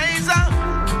than the razor.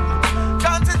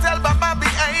 Can't you tell by my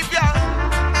behavior?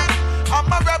 I'm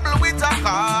a rebel with a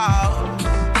car.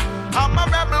 I'm a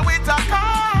rebel with a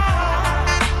car.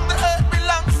 The earth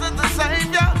belongs to the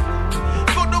Savior.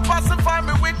 Could you pacify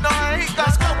me with no hate?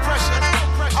 Let's go, pressure.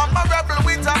 I'm a rebel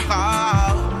with a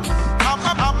car.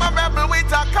 I'm a rebel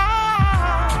with a car.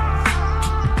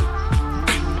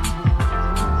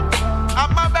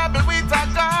 I'm a rebel with a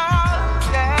car.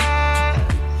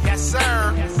 Yeah. Yes,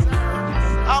 sir.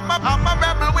 I'm a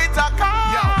rebel with a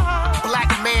car. Yo,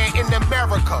 black man in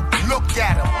America. Look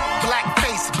at him. Black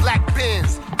face, black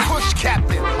Benz. Push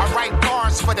captain, I write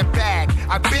bars for the bag.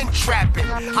 I've been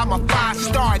trapping. I'm a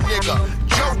 5-star nigga,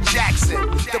 Joe Jackson.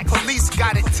 The police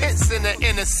got it tense in the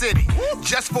inner city.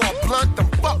 Just for a blunt, them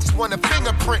bucks wanna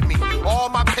fingerprint me. All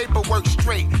my paperwork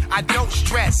straight, I don't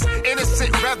stress.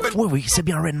 Innocent revenue. Oui, oui, c'est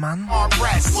bien Redman.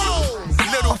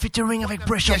 En featuring avec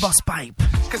Pressure Boss Pipe.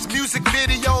 Cause music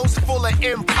videos full of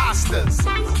imposters.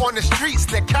 On the streets,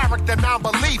 their character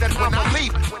non-belief. And when I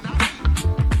leave,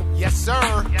 yes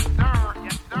sir. Yes, sir.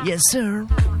 Yes, sir. Yes, sir.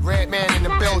 Redman in the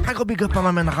building. Un gros big up à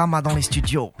ma man Rama dans les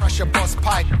studios. Pressure bus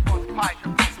pipe.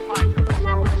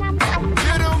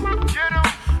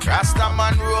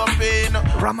 Rastaman roping.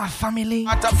 Rama family.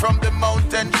 Matter from the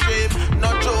mountain stream.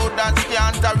 No Jordan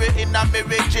scanter in a me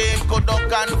regime. Could not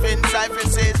convince I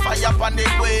says fire upon the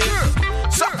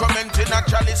wave. Sacrament in a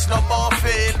chalice, no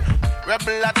morphine.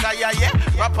 Rebel attire, yeah,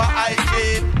 proper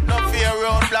hygiene. No fear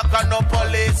road block and no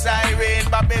police siren.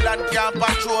 Babylon can't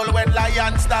patrol when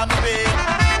lions stampede.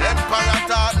 Emperor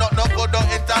thought no good don't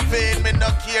intervene. Me no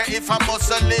care if I'm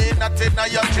muscling, nothing on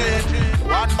your dream.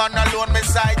 One man alone, me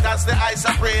sight as the eye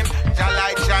supreme. Your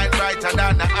light shine brighter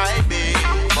than the eye beam.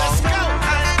 Let's go,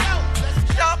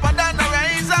 sharper than the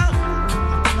razor.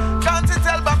 Can't you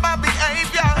tell by my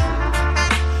behavior?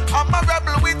 I'm a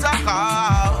rebel with a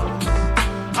car.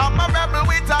 I'm a rebel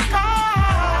with a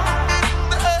car.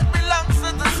 The earth belongs to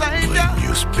the Savior.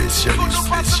 Radio spécialiste,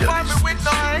 spécialiste. I'm a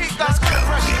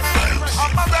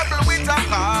rebel with a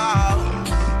car.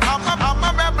 I'm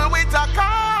a rebel with a car.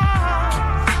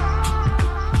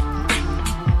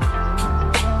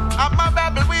 I'm a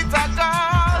rebel with a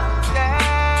car.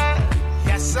 Yeah.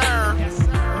 Yes, sir.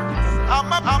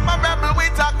 I'm a rebel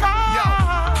with a car. Yo,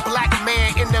 black man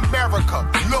in America,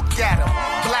 look at him.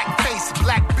 Black face,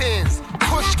 black pins.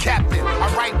 Push captain, I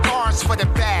write bars for the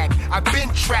bag. I've been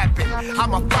trapping.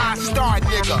 I'm a 5-star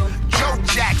nigga, Joe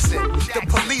Jackson. The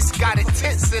police got it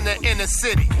tense in the inner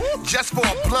city. Just for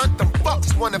a blunt, them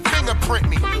fucks wanna fingerprint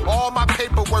me. All my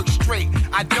paperwork straight,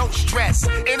 I don't stress.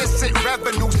 Innocent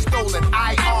revenue stolen,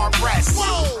 IRS.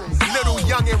 Little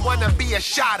youngin' wanna be a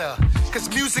shotter. Cause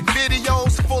music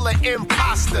videos full of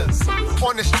imposters.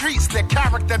 On the streets, their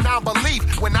character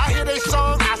non-belief. When I hear they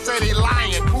song, I say they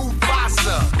lying.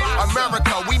 Mufasa.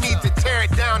 America, we need to tear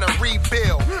it down and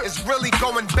rebuild. It's really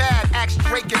going bad, ask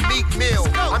Drake and Meek Mill.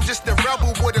 I'm just a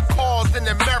rebel with a cause in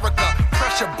America.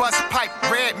 Pressure bus pipe,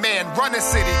 Redman, run the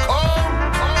city.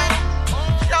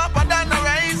 Sharper than a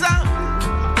razor.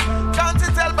 Can't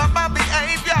you tell by my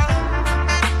behavior?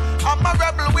 I'm a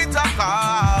rebel with a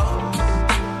car.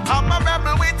 I'm a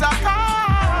rebel with a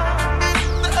car.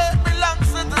 The earth belongs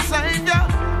to the Savior.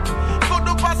 Could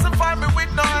you pacify me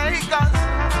with no acres?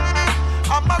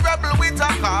 I'm a rebel with a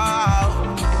car.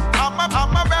 I'm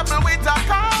a rebel with a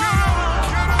car.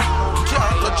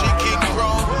 Can't touch a king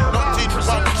crown. Nothing but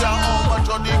your home, but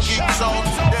you're the king sound.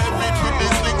 David with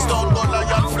his links down,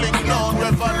 Goliath fling down.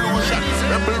 Revolution,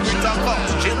 rebel with a car.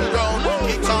 Jim Brown,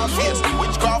 kick our face.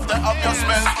 Witchcraft, they have your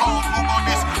smell out. Who got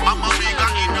this? I'm a mega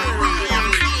in the royal.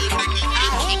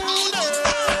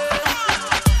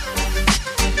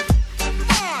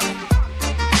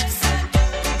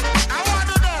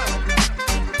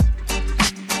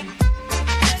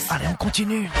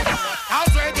 Continue.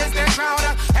 Outrageous the crowd,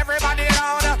 everybody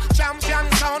loud. Champion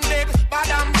sound big, but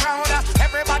I'm proud.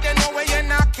 Everybody know we ain't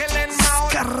not killing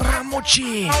mouth.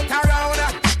 Scaramucci.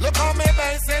 Look how me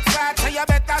base it flat, so you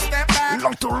better step back.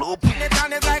 L'entourloupe. It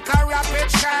on is like a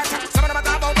rapid shot. Some of them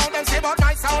talk about them, say about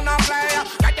my sound of play.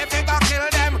 Get the figure, kill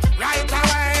them right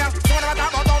away. Some of them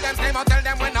talk about them, say but tell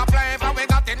them when I play. For we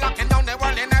got it locking down the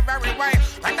world in every way.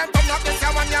 When them come up, this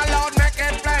year when you're loud, make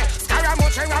it play.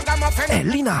 Scaramucci, ragamuffin. Hey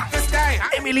Lina,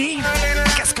 Emily,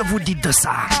 qu'est-ce que vous dites de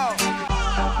ça?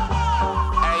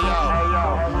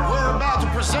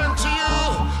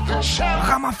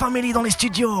 Rama Family dans les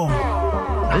studios.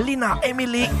 Lina,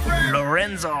 Emily,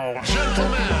 Lorenzo.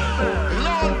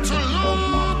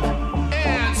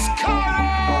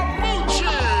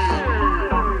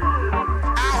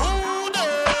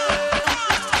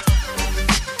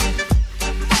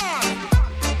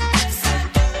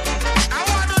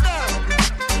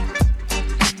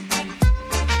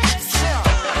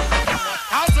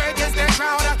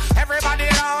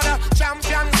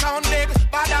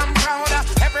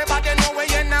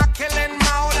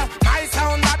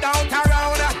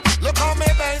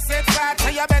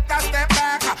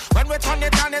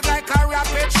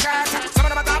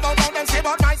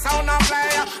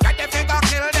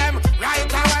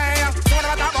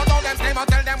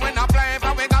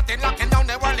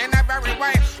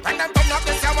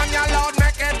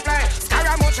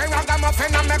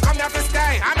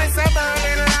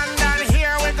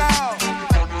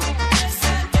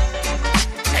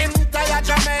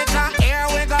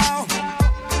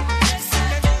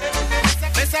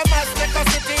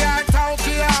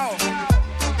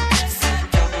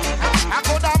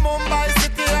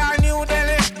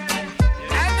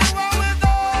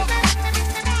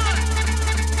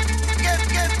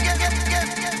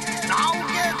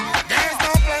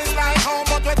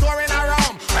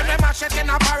 In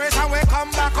Paris and we come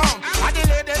back home. And the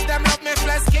ladies them love me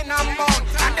flesh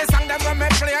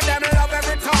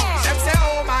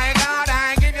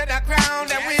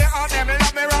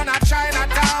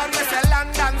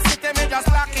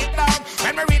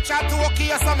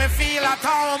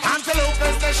home. Antelope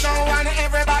is the show and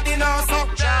everybody knows. So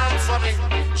dance for me,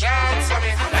 dance for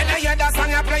me. When you hear that song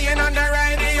you're playing on the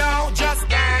radio, just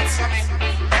dance for me,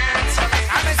 dance for me.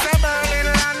 I'm Mr. Berlin,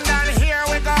 London, here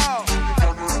we go.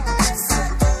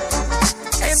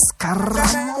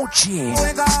 Scaramucci,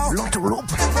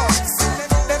 l'Antelope.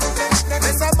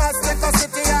 Mr. Mexico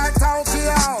City or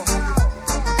Tokyo.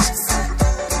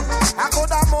 I go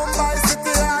to Mumbai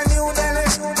City or New Delhi.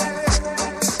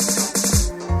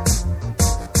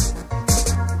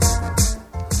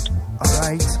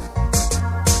 Alright.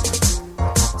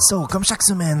 So, comme chaque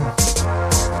semaine,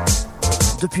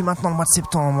 depuis maintenant le mois de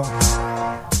septembre,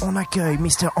 on accueille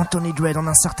Mr. Anthony Dread en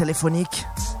insert téléphonique.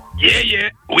 Yeah,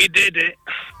 we did it.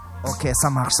 Ok, ça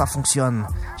marche, ça fonctionne.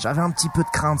 J'avais un petit peu de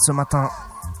crainte ce matin.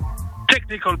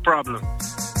 Technical problem.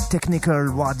 Technical,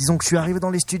 wow, disons que je suis arrivé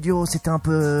dans les studios, c'était un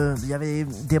peu... Il y avait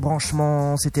des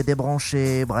branchements, c'était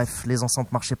débranché, bref, les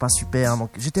enceintes marchaient pas super,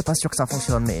 donc j'étais pas sûr que ça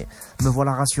fonctionne, mais me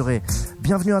voilà rassuré.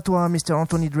 Bienvenue à toi, Mr.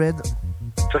 Anthony Dread.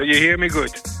 So you hear me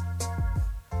good?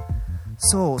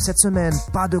 So, cette semaine,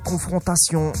 pas de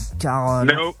confrontation, car...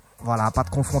 No. Voilà, pas de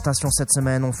confrontation cette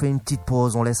semaine, on fait une petite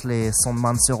pause, on laisse les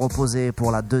Soundman se reposer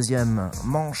pour la deuxième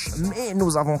manche, mais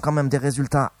nous avons quand même des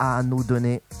résultats à nous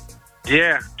donner.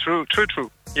 Yeah, true.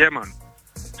 Yeah, man.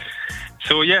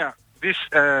 So yeah, this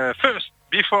first,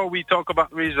 before we talk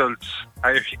about results,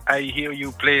 I hear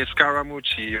you play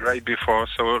Scaramucci right before.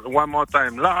 So one more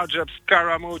time, large up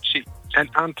Scaramucci and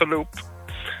Antelope.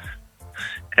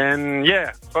 And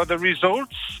yeah, for the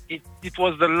results, it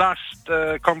was the last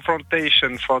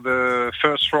confrontation for the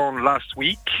first round last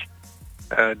week.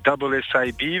 Double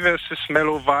SIB versus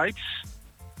Mellow Vibes.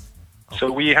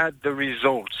 So we had the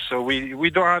results. So we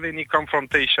don't have any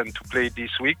confrontation to play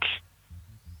this week.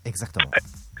 Exactement.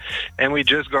 And we're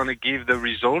just going to give the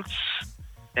results.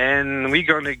 And we're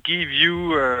going to give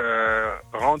you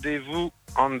rendezvous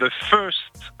on the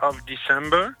 1st of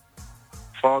December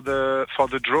for the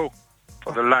draw.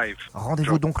 For the live.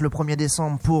 Rendez-vous donc le 1er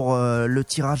décembre pour le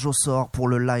tirage au sort, pour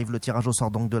le live, le tirage au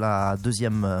sort donc de la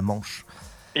deuxième manche.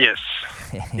 Yes,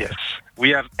 yes.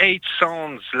 We have 8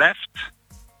 songs left,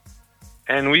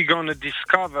 and we're going to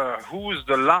discover who's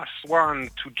the last one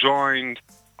to join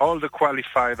all the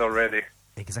qualified already.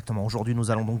 Exactement. Aujourd'hui,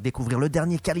 nous allons donc découvrir le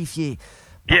dernier qualifié.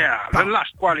 The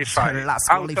last qualified. The last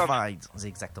qualified.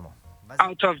 Exactement.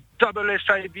 Out of double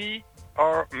SIB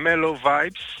or Mellow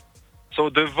Vibes. So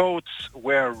the votes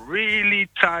were really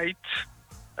tight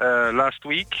last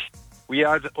week. We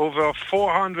had over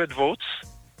 400 votes.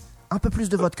 Un peu plus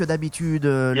de votes que d'habitude.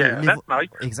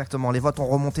 Exactement, les votes ont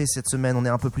remonté cette semaine. On est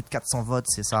un peu plus de 400 votes,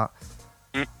 c'est ça.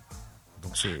 Donc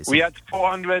c'est... We had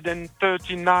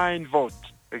 439 votes,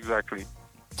 exactly.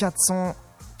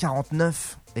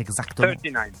 449, exactement.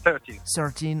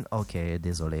 13, ok,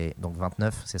 désolé. Donc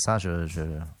 29, c'est ça,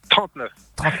 39.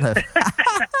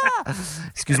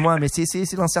 Excuse-moi, mais c'est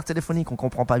l'insert téléphonique, on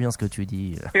comprend pas bien ce que tu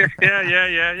dis.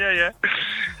 Yeah.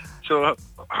 So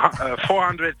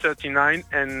 439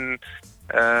 and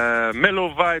Mellow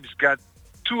Vibes got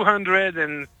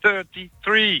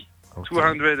 233. Okay.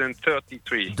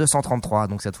 233. 233,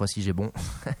 donc cette fois-ci j'ai bon.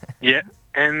 Yeah,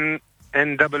 and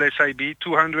double SIB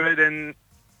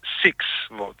 206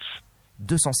 votes.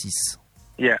 206.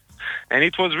 Yeah, and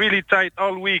it was really tight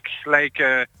all week. Like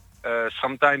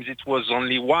sometimes it was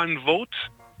only one vote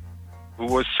who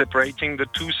was separating the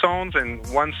two songs, and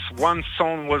once one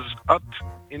song was up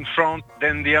in front,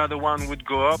 then the other one would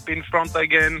go up in front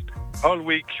again. All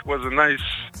week was a nice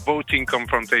voting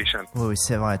confrontation. Oui,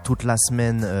 c'est vrai. Toute la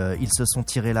semaine, ils se sont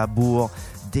tirés la bourre.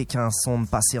 Dès qu'un son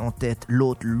passait en tête,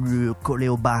 l'autre lui collait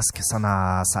au basque. Ça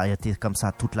a été comme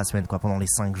ça toute la semaine, quoi, pendant les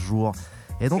 5 jours.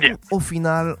 Et donc, au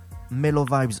final, Mellow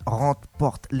Vibes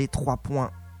remporte les 3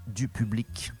 points du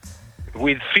public.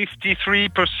 With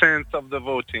 53% of the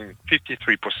voting.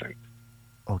 53%.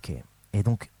 Ok. Et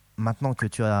donc, maintenant que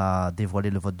tu as dévoilé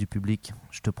le vote du public,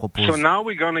 je te propose... So now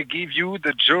we're going to give you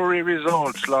the jury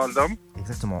results, London.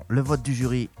 Exactement. Le vote du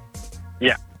jury.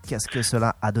 Yeah. Qu'est-ce que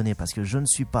cela a donné? Parce que je ne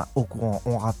suis pas au courant.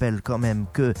 On rappelle quand même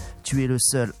que tu es le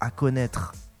seul à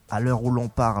connaître, à l'heure où l'on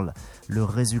parle, le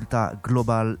résultat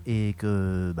global et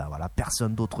que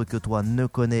personne d'autre que toi ne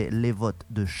connaît les votes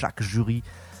de chaque jury.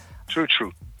 True.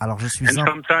 Alors je suis... And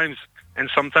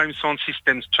sometimes sound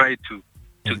systems try to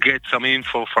get some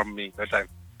info from me, but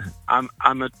I'm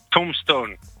a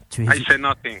tombstone. I say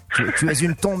nothing. Tu es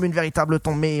une tombe, une véritable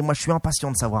tombe, mais moi je suis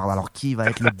impatient de savoir alors qui va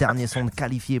être le dernier son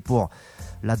qualifié pour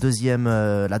la deuxième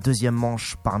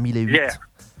manche parmi les 8. Yeah.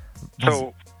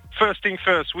 So, first thing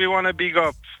first, we want to big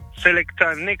up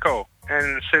Selecta Nico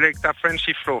and Selecta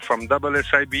Frenchy Flow from Double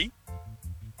SIB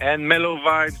and Mellow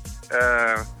Vibes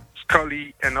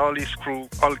Scully and all his crew,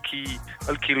 Ulky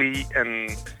Lee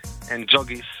and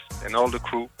Joggis and all the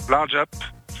crew. Large up.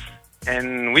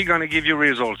 And we're going to give you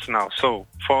results now. So,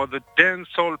 for the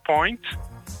dancehall point,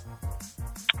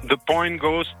 the point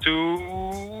goes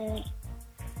to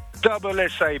Double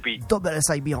SIB. Double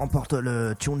SIB remporte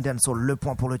le Tune Dancehall, le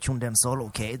point pour le Tune Dancehall,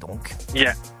 ok, donc.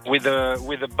 Yeah, with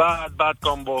a bad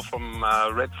combo from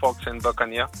Red Fox and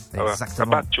Buccaneer. Exactement. A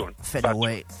bad tune. Fade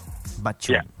away, bad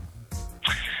tune. Yeah.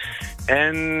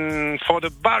 And for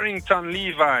the Barrington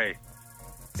Levi,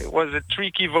 it was a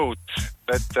tricky vote,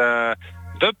 but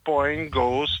the point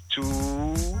goes to,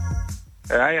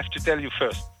 I have to tell you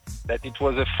first, that it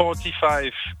was a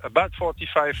bad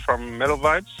 45 from Mellow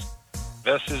Vibes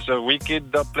versus a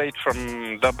wicked dub plate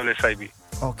from Double SIB.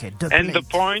 Okay, and the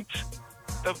point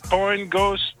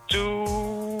goes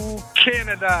to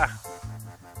Canada.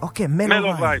 Ok,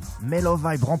 Mellow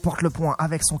Vibe remporte le point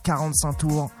avec son 45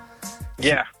 tours.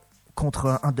 Yeah.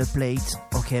 Contre un dub plate.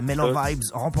 Ok, Mellow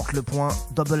Vibes remporte le point.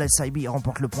 Double SIB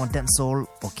remporte le point Dancehall.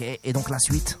 Ok, et donc la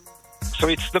suite? So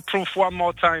it's the proof one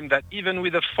more time that even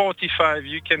with a 45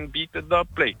 you can beat the dub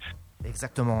plate.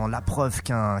 Exactement, la preuve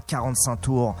qu'un 45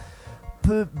 tours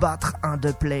peut battre un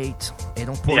dub plate. Et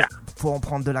donc pour en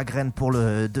prendre de la graine pour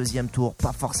le deuxième tour,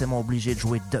 pas forcément obligé de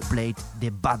jouer dub plate.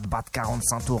 Des bad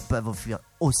 45 tours peuvent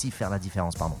aussi faire la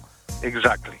différence, pardon.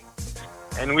 Exactly.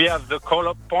 And we have the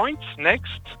call-up point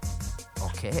next.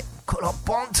 Okay, call-up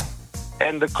point.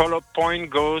 And the call-up point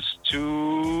goes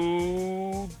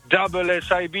to Double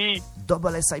SIB.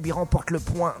 Double SIB remporte le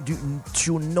point du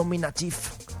tune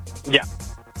nominatif. Yeah.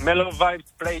 Mellow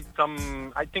Vibes played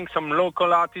some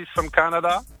local artists from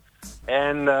Canada,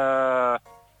 and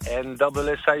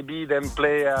Double SIB then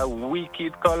play a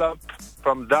wicked call-up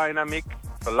from Dynamic,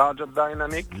 a Large Up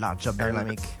Dynamic. Large Up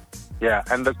Dynamic. Yeah,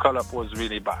 and the call-up was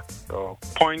really bad. So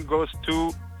point goes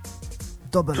to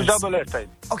Double SIB.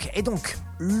 Ok, et donc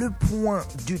le point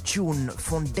du tune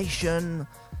Foundation.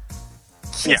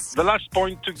 Yeah, the last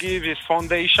point to give is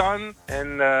Foundation,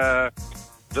 and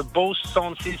the Bose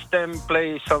sound system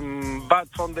play some bad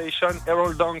Foundation,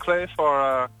 Errol Dunkley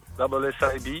for Double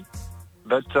SIB,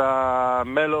 but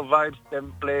Mellow Vibes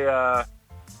then play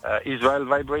Israel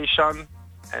Vibration,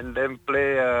 and then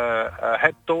play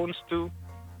Head Tones too.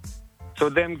 So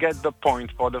them get the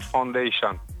point for the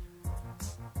Foundation.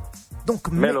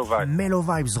 Donc Mellow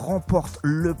Vibes remporte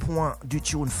le point du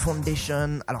tune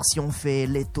Foundation. Alors si on fait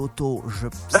les totos,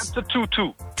 That's a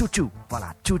 2-2. 2-2,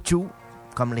 voilà, 2-2.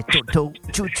 Comme les totos,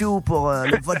 chou-chou pour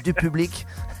le vote du public.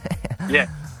 Yeah.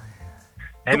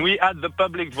 And we had the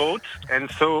public vote, and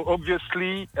so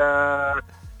obviously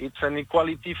it's an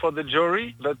equality for the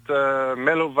jury, but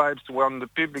Mellow Vibes won the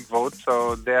public vote,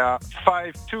 so they are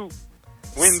 5-2.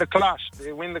 Win the clash.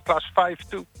 They win the clash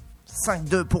 5-2.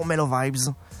 5-2 pour Mellow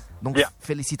Vibes. Donc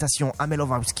félicitations à Mellow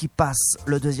Vibes qui passe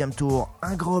le deuxième tour.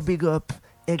 Un gros big up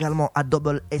également à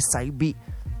Double SIB.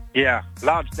 Yeah,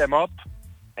 large them up.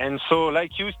 And so,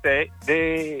 like you say,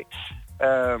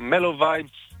 Mellow Vibes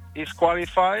is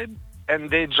qualified, and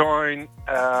they join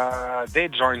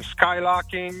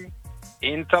Skylarking,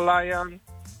 Interlion,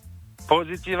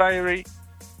 Positive Irie,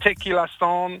 Tequila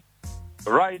Sound,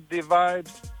 Ride the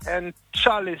Vibes, and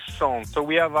Chalice Sound. So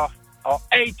we have our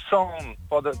 8 songs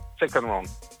for the second round.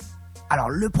 Alors,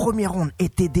 le premier round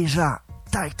était déjà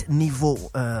tight niveau,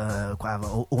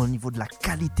 au niveau de la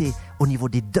qualité, au niveau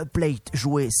des dubplates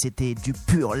joués, c'était du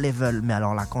pur level. Mais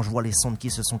alors là, quand je vois les sondes qui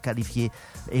se sont qualifiés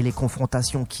et les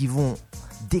confrontations qui vont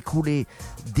découler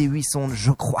des 8 sondes,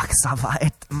 je crois que ça va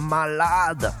être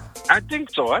malade. I think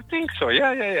so.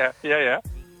 Yeah.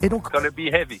 Et donc, it's gonna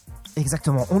be heavy.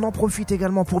 Exactement. On en profite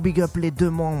également pour big up les deux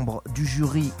membres du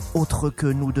jury, autres que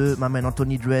nous deux, ma man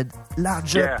Anthony Dread,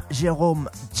 Large Up, Jérôme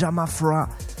Jamafra.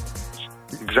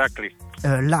 Exactly.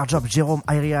 Large Up, Jérôme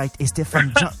Iriate et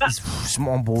Stéphane je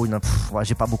m'embrouille,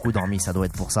 j'ai pas beaucoup dormi, ça doit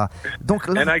être pour ça. Donc,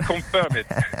 And I confirm it.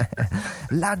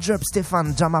 Large Up,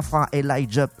 Stéphane Jamafra et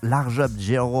Large Up,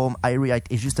 Jérôme Iriate.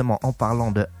 Et justement, en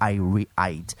parlant de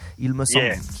Iriate, il me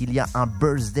semble qu'il y a un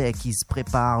birthday qui se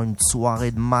prépare, une soirée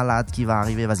de malade qui va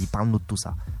arriver. Vas-y, parle-nous de tout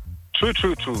ça. True.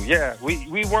 Yeah,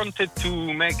 we wanted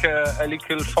to make a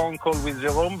little phone call with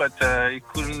Jérôme, but it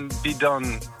couldn't be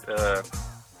done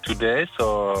today,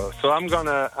 so I'm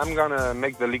gonna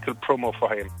make the little promo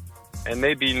for him, and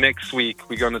maybe next week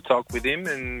we're gonna talk with him,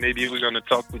 and maybe we're gonna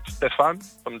talk with Stefan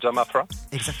from Jamafra.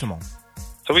 Exactement.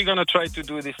 So we're gonna try to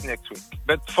do this next week.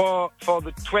 But for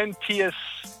the 20th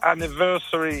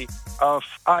anniversary of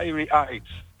Irie Heights,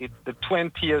 it's the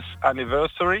 20th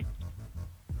anniversary,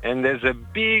 and there's a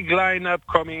big lineup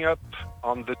coming up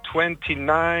on the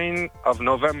 29th of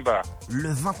November.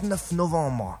 Le 29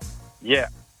 novembre. Yeah.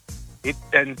 It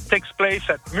takes place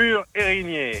at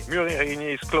Mur-Érigné.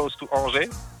 Mur-Érigné is close to Angers.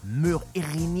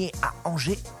 Mur-Érigné à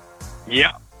Angers.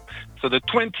 Yeah. So the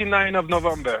 29th of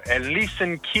November. And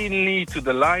listen keenly to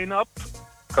the lineup,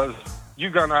 because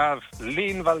you're going to have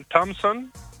Linval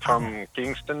Thompson from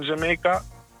Kingston, Jamaica.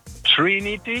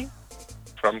 Trinity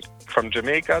from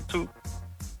Jamaica too.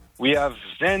 We have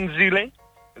Zenzile,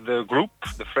 the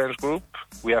French group.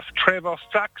 We have Trevor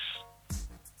Stax.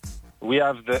 We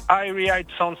have the Irie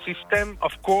sound system,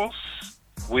 of course,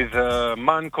 with a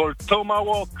man called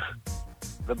Tomahawk,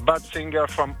 the bad singer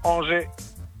from Angers.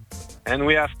 And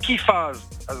we have Kifaz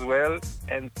as well,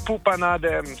 and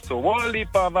Pupanadem. So all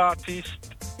heap of artists.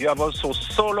 You have also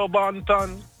Solo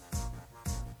Banton.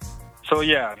 So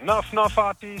yeah, enough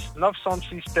artists, enough sound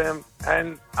system.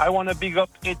 And I want to big up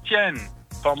Etienne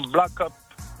from Black Up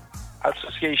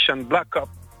Association, Black Up,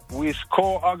 who is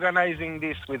co-organizing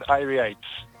this with Irie.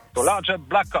 So Larger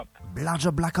Black Up.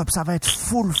 Larger Black Up, ça va être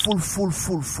full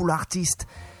artiste.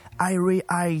 Irie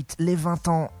Height, les 20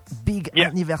 ans, big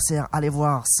anniversaire. Allez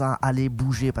voir ça, allez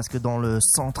bouger parce que dans le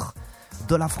centre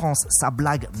de la France, ça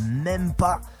blague même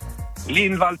pas.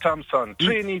 Linval Thompson,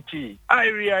 Trinity,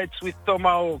 Irie Heights with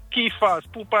Tomahawk, Kifas,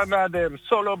 Pupanadem,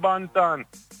 Solo Bantan,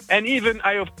 and even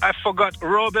I forgot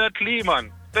Robert Lee,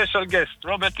 man. Special guest,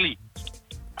 Robert Lee.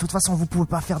 De toute façon, vous pouvez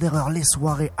pas faire d'erreur. Les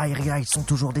soirées Irie Heights sont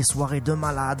toujours des soirées de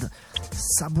malades.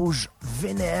 Ça bouge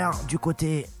vénère du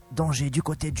côté d'Angers, du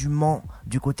côté du Mans,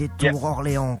 du côté de Tours,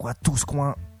 Orléans, quoi. Tout ce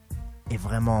coin est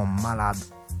vraiment malade.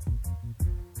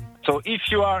 So if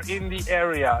you are in the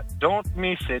area, don't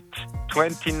miss it.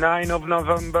 29th of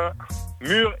November,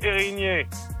 Mur-Érigné.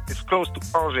 It's close to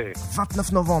Angers.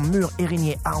 29 novembre,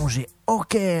 Mur-Érigné à Angers.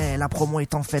 Ok, la promo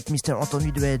est en fait, Mr.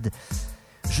 Anthony Dued.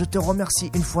 Je te remercie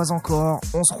une fois encore.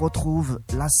 On se retrouve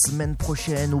la semaine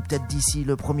prochaine ou peut-être d'ici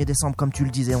le 1er décembre, comme tu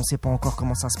le disais. On ne sait pas encore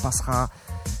comment ça se passera.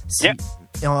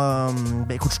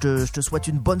 Écoute, je te souhaite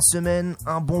une bonne semaine,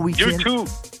 un bon week-end.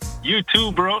 You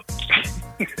too, bro.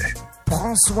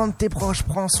 Prends soin de tes proches,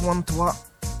 prends soin de toi.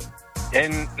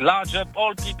 And large up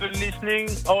all people listening,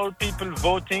 all people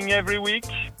voting every week.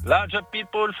 Large up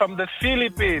people from the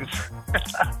Philippines.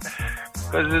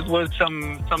 Because it was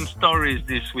some stories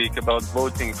this week about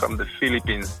voting from the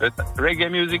Philippines. But reggae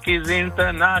music is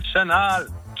international.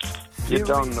 You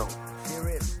don't know.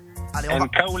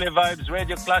 And Kaule Vibes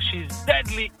Radio Clash is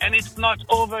deadly and it's not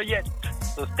over yet.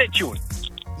 So stay tuned.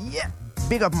 Yeah.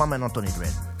 Big up my man Anthony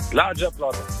Dued. Large up,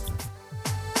 Lord.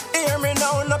 Allez,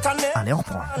 on reprend.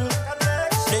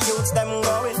 The youths them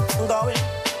going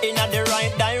in the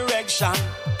right direction.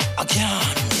 Again,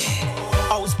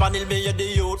 house panel me the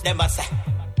youth them a say.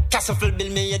 Castle bill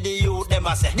me the youth them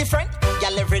a say. Different,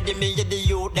 y'all everyday me the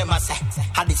youth them a say.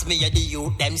 Had this me the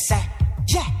youth them say.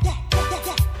 Yeah.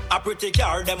 A pretty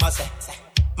car them a say.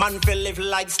 Man feel live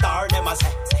like star them a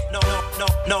say.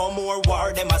 No more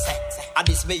war them a say. Had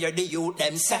this me the youth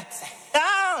them say.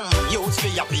 Youths fi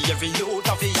happy, every youth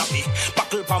a fi happy.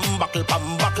 Buckle buckle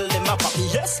them a poppy.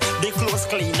 Yes, the clothes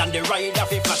clean and the ride a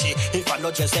fi flashy. If I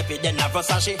not Giuseppe, then a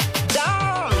Versace.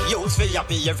 Damn, youths fi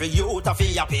happy, every youth a fi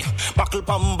happy. Buckle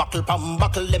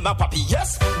buckle them a poppy.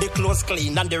 Yes, the clothes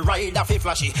clean and the ride a fi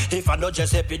flashy. If I not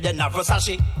Giuseppe, then a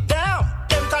Versace. Damn,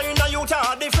 them kind of youth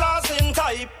are the flossing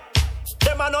type.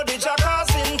 Them a know the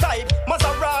jackassing type. Must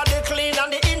have brought the clean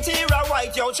and the interior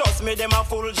white. Yo, trust me, them a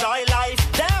full joy life.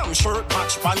 Damn, shirt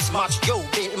match, pants match. Yo,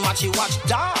 bill matchy watch.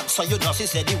 Damn, so you know she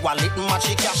said the wallet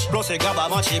matchy cash. Plus the grabber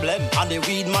matchy blem and the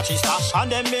weed matchy stash.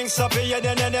 And them mix up here,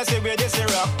 then they say where they say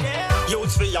rap.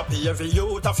 Youths fi happy, every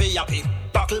youth a fi happy.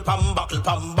 Buckle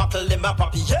them a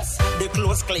poppy. Yes, the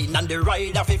clothes clean and the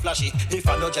ride a fi flashy. If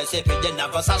I know Giuseppe, then a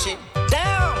Versace.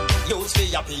 Damn, youths fi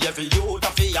happy, every youth a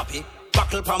fi happy.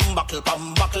 Buckle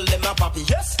them a poppy.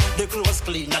 Yes, the clothes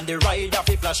clean and the ride a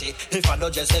fi flashy. If I know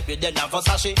Giuseppe, then a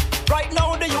Versace. Right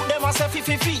now the youth them a say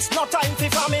fi feast, no time fi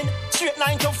famine. Straight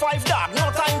 9 to 5 dog,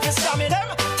 no time fi scamming. Them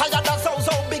tired of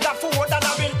so big a food than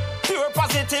having. Pure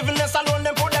positiveness alone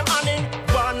them put them on in.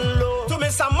 One low to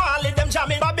Mr. Marley them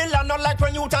jamming. Babylon not like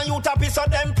when youth and youth happy so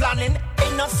them planning.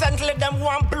 Innocently them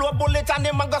want blow a bullet and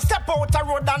them a go step out a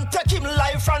road and take him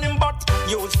life from him. But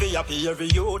youth fi happy, every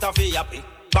youth a fi happy.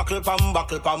 Buckle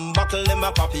them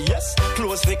a poppy, yes.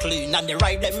 Clothes fi clean and the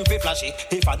ride them fi flashy.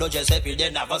 If I don't Giuseppe,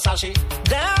 then a Versace.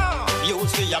 Damn,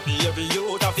 youths fi happy, every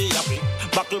youth a fi happy.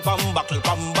 Buckle them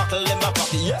a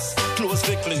poppy, yes. Clothes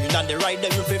fi clean and the ride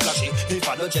them fi flashy. If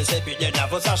I don't Giuseppe, then a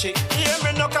Versace. Hear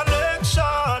me no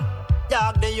connection.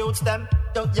 Dog the youths them,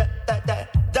 dog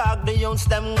the youths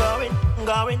them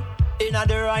going in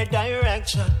the right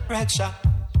direction.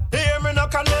 Hear me no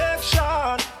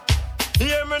connection.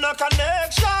 Hear me no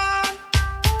connection.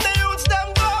 The youths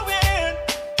them going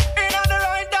in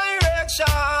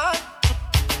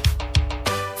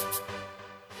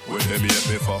them hate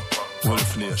me for?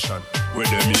 Wolf Nation. Where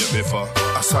them hate me for?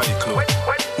 A cyclone.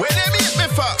 Where them hate me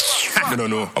for? You don't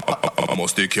know. I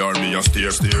must take care of me and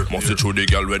steer. Must see through the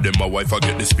girl where them my wife I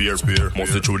get the spear.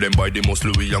 Must see through them by the most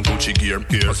Louis and Gucci gear.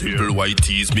 A simple white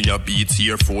tees, me a beats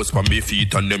here. Force for me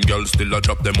feet and them girls still a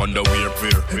drop them underwear.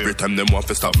 Every time them want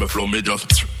to stop me flow, me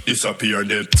just disappear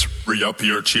and then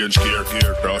reappear, change gear.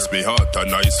 Cross me heart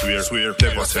and I swear.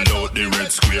 Never send out the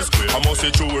red square. I must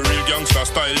see through a real gangster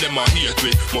style, them a hate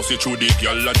with. Must see through the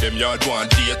girl and them yard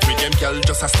want date with. Them girl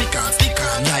just a stick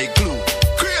on like glue.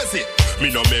 Crazy. Me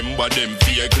no member them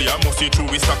vaguely. I must see through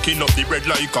we stacking up the bread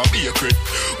like a bakery.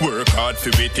 Work hard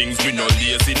for me things, me no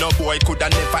lazy. No boy coulda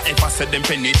never ever said them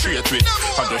penetrate with.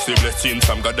 I just say blessings,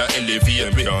 I'm gotta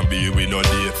elevate me. Can't be we no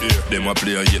day. Them a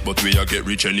play yet, but we a get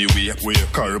rich anyway.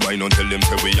 Carbine don't tell them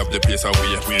say we have the place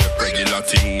away. Regular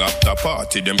thing after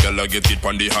party, them gyal get it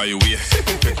on the highway.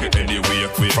 Anyway,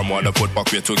 from Waterford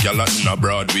Parkway to Gallatin a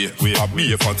Broadway. A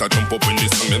be a fanta jump up when this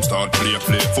song them start play.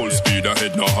 Full speed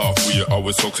ahead, no halfway.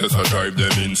 Our success a drive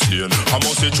them insane. I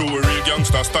must say through a real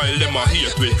gangster style, them a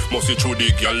hate with. Must say through the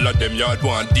gyal at them yard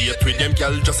want date with. Them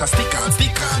gyal just a stick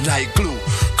on like glue.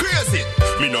 Crazy.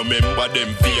 Me no member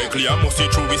them vaguely. I must say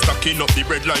through we stacking up the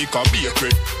bread like a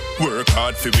bakery. Work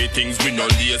hard for me things, we no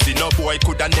lazy. No boy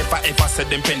coulda never ever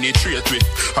said them penetrate with.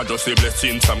 I just say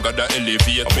blessings, I'm gotta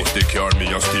elevate. I must take care of me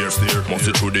and steer. Must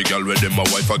see through the girl where them my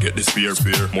wife I get the spear.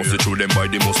 Must see through them by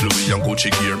the most Louis and Gucci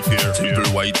gear. Simple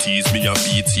white tees, me a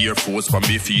beats here. Force for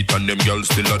me feet and them girls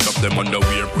still a drop them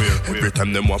underwear. Every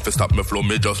time them want to stop me flow,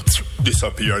 me just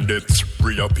disappear and then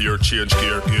reappear, change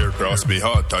gear. Cross me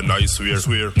heart and I swear.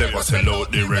 Never send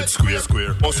out the red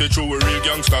square. Must see through a real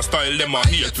gangster style, them a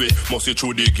hate with. Must see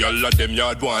through the girl at them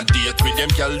yard want date with. Them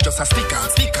girl just a stick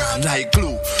on like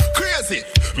glue. Crazy.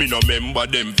 Me no member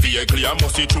them vaguely. I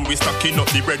must see through we stacking up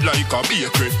the bread like a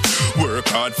bakery.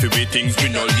 Work hard for me things, we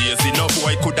no lazy. No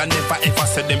boy coulda never ever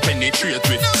said them penetrate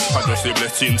with. I just say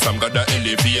blessings, I'm gotta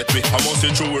elevate with. I must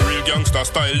see through a real gangster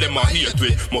style, them a hate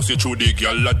with. Must see through the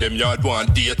girl at them yard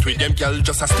want date with. Them girl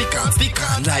just a stick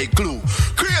on like glue.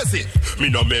 Crazy. Me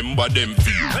no member them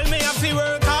Well, me have to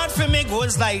work hard for me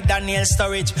goals like Daniel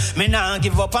Sturridge. Me nah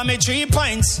give up on me 3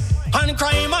 points. And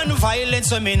crime and violence,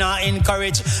 so me nah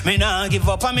encourage. Me nah give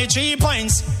up on me 3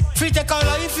 points. Free take a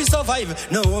life to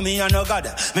survive. No, me a no God.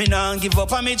 Me nah give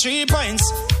up on me 3 points.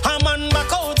 A man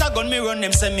back out a gun, me run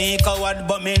them say me coward.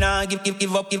 But me nah give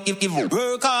up.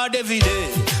 Work hard every day.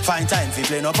 Find time for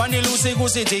playing up on the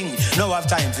loosey-goosey thing. No have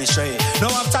time for stray. No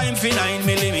have time for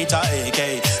 9mm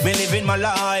AK. Me living my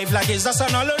life like it's just an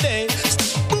holiday.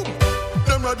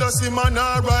 Them rather see man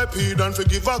R.I.P. than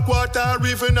forgive a quarter,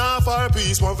 even half our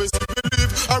peace. One face to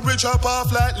believe, a rich up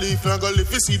off like leaf. Now go live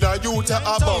to see that youth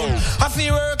abound. I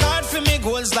feel work hard for me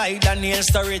goals like Daniel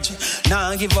Sturridge.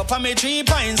 Nah give up on me 3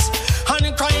 points.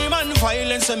 And crime and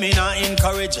violence, so me nah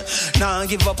encourage. Nah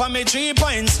give up on me 3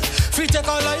 points. Free take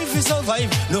a life to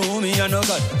survive. No, me a no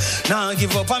God. Nah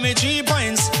give up on me 3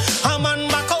 points. A man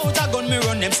back out a gun, me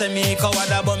run them say me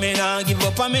coward. But me nah give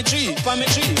up on me 3.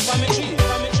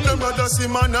 Them rather see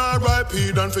man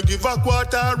R.I.P. than forgive a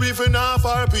quarter, even half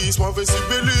our peace. One face to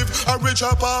believe, a rich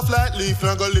up off like leaf.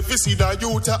 Now go live to see that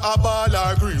youth a ball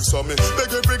or grief. So me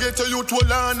beg it to you to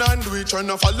learn and do it.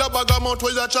 Tryna follow bag amount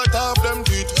where you chat off them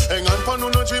teeth. Hang on pan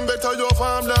on no gym, better your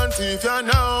farm than thief, you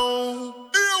know.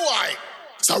 Why?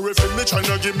 Sorry for me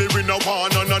tryna give me win a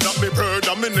one. And that me bird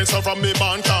a minister from me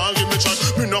band can't give me chat.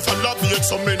 Me no follow me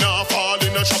so me nah fall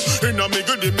in a shop. In a me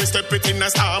goodie me step it in a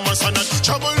star and son.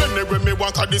 Travel anywhere me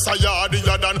walk a this a yard the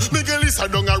yard. Miguel is a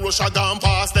down a rush a gone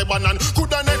past the banan.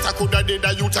 Coulda night a coulda did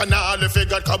a youth and all if you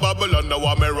got cabable. And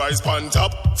now me rise pan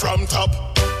top, from top.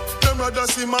 Them rather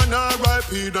see man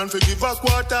R.I.P. than forgive a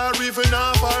quarter, even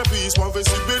half our peace. One face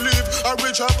to believe, a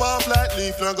rich up off like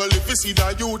leaf. Now go live to see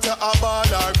that youth a ball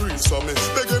or grief. So me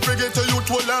beg it to you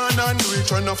to learn and do it.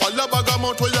 Tryna follow bag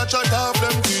amount where you chat off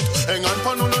them teeth. Hang on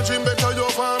pan on no gym, better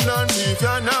your farm than thief,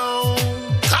 you know.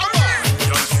 Come on!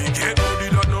 Y'all forget how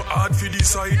did I know hard for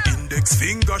decide. Index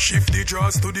finger shift the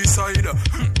jaws to the side.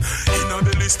 In a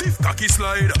belly stiff cocky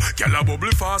slide. Girl a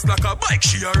bubble fast like a bike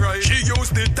she a ride. She use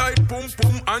the tight pum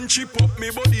and chip up me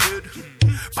body head.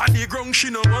 Body ground she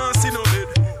no want see no head.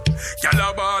 Girl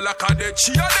a ball like a dead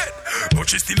she a dead. But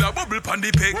she still a bubble pan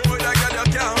the peg. Oh that girl a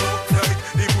can't walk like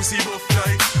the pussy buff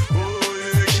like.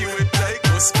 Oh yeah she wet like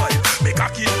no spite. Me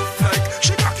cocky up like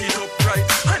she cocky up right.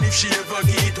 And if she ever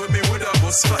get it with me would a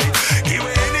bust fight. Give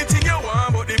her anything you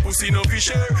want but the pussy no fish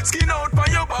share. Skin out by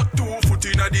your back 2 foot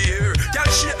in the air.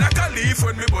 Girl shake like a leaf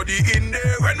when me body in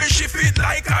there. When me shift it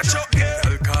like a chuck girl.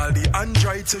 Girl call the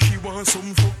android so she want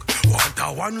some fuck. One want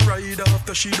a one ride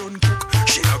after she done cook.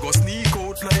 She a go sneak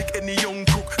out like any young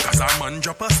crook. Cause her man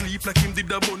drop asleep like him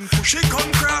did a bun cook. She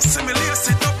come cross, see me lace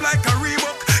it up like a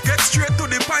Reebok. Get straight to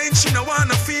the pint, she no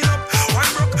wanna feel up.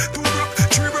 1 broke, 2 broke,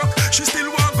 3 broke. She still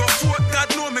want go forth, God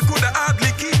know me coulda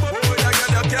hardly keep up. Oh, that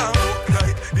girl can't walk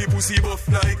like the pussy buff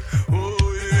like. Oh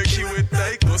yeah, she wet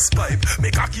like bus pipe.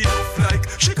 Me cock it up like,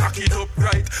 she cock it up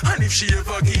right. And if she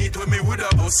ever get it, when me woulda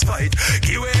bus fight.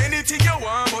 Give her anything you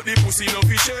want, but the pussy no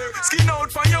fi share. Skin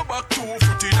out from your back, 2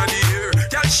 foot inna the air.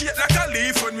 Girl shake like a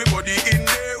leaf when me body in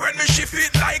there. When me shift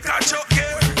it like a chuck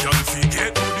gear. Girl fi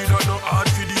get body that no hard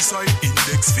fi decide.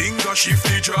 Index finger shift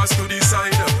the jaws to the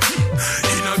side.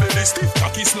 Inna belly stiff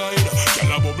cocky slide.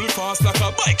 Girl a bubble fast like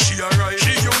a bike she a ride.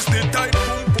 She use the tight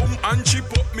pum pum and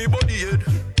chip up me body head.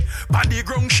 Body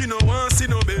ground she no want see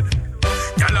no bed.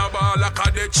 Girl a ball like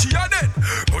a dead, she a dead.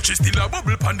 But she still a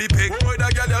bubble pan the peg. Oh,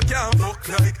 that girl you can't fuck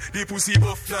like the pussy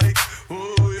buff like.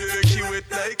 Oh yeah, she wet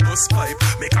like bus pipe.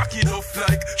 Me cock it up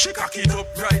like, she cock it up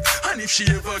right. And if she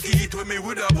ever get it, when me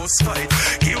woulda bus fight.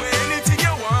 Give her anything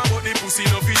you want, but the pussy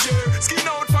no fi share. Skin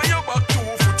out from your back, 2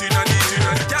 foot inna the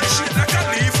air. Girl shit like a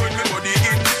leaf when me body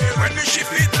in there. When me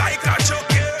shift it like a chuck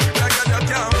gear. That girl you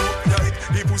can't fuck like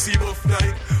the pussy buff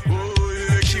like.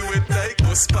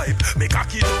 Pipe. Me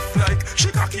cock it up like,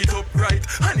 she cock it up right.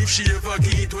 And if she ever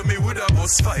get it, when me woulda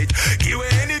bus fight. Give her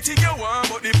anything you want,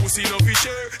 but the pussy no fi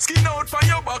share. Skin out from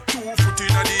your back, 2 foot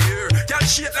inna the air. Girl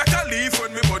shake like a leaf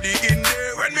when me body in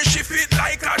there. When me shift it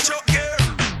like a chuck gear.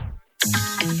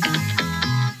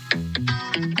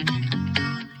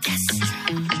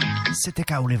 C'était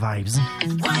KO les vibes.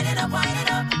 Wind it up, wind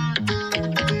it up.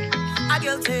 I'm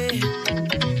guilty.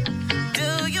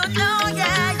 Do you know,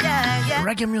 yeah, yeah, yeah.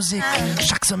 Reggae music,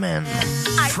 chaque semaine.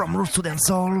 From Roots to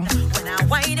Dancehall.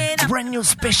 Brand new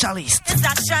specialist.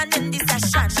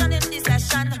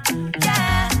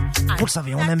 Vous le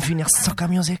savez, on aime finir soca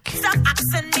music. Stop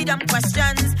asking me them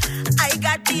questions. I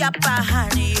got the upper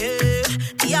hand, yeah.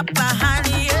 The upper hand,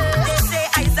 yeah. They say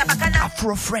I's a bacchanal.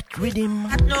 Afro fret rhythm.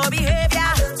 Got no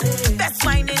behavior. Best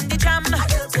wine in the jam.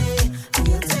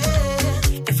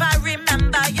 If I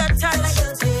remember your touch,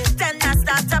 then I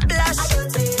start to blush.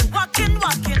 Walking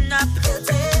up.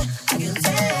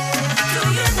 Do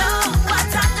you know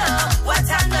what I know? What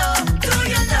I know? Do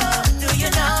you know? Do you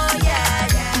know? Yeah,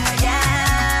 yeah, yeah.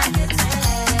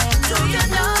 Do you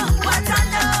know what I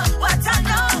know? What I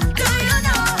know? Do you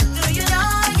know? Do you know?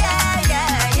 Yeah,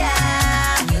 yeah, yeah.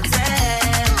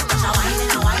 Now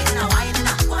whining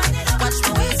up. Watch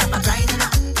my waist up, I'm grinding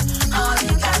up. All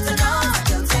you got to know, I'm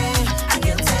guilty.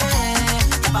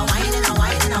 If I'm whining up.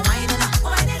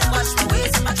 Watch my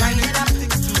waist up, I'm grinding up.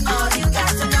 All you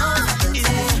got to know, I'm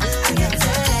guilty.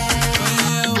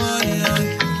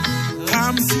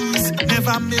 Calm seas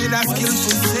never made a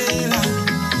skillful sailor.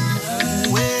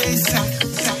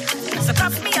 So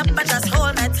cuff me up and just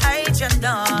hold me tight, you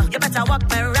know. You better walk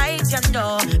me right, you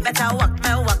know. Better walk me.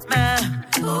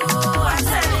 Ooh, I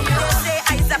tell you. They say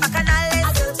I's a bacchanal.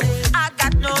 I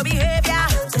got no behavior.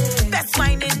 Best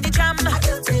wine in the jam.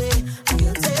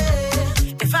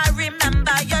 If I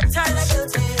remember your touch,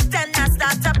 then I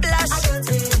start to blush.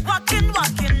 Walking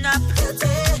up.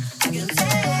 Do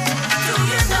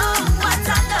you know what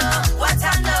I know? What I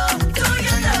know? Do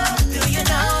you know? Do you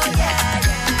know? Yeah,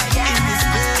 yeah,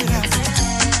 yeah.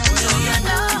 Do you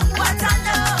know what I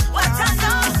know? What I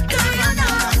know? Do you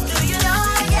know? Do you know?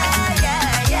 Yeah,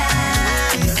 yeah,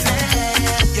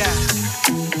 Yeah.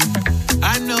 I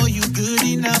know you good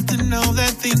enough to know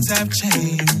that things have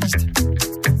changed.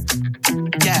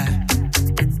 Yeah.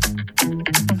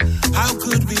 How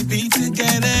could we be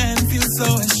together and feel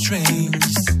so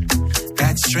estranged?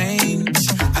 That's strange.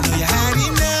 I know you had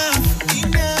enough.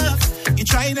 You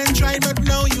tried and tried, but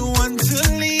now you want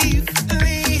to leave.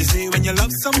 You say when you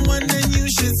love someone, then you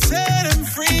should set them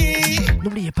free.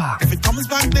 N'oubliez pas, If it comes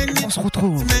back, then on se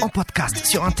retrouve en podcast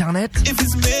sur internet, if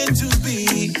it's meant to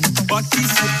be, but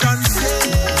this is done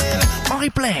sail. en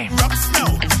replay, Rocks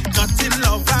now, not in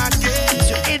love again.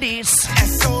 sur Edis,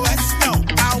 SOS now,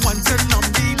 I want to numb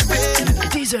the pain.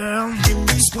 Deezer,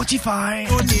 Spotify,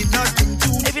 Don't need nothing to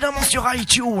évidemment sur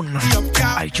iTunes,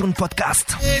 iTunes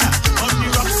Podcast.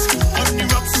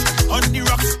 on the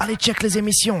rocks. Allez check les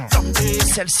émissions,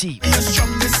 celle-ci Be as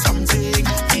strong as something.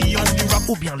 Be on the rocks.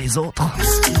 ou bien les autres.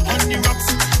 On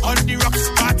the rocks.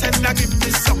 Bartender, give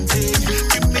me something.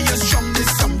 Give me as strong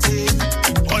as something.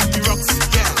 On the rocks,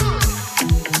 yeah.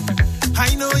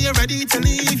 I know you're ready to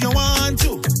leave, you want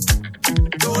to.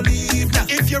 Don't leave now.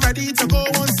 If you're ready to go,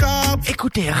 won't stop.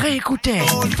 Écoutez, réécoutez,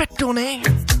 faites tourner.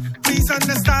 Please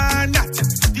understand that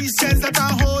these chains that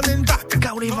are holding back.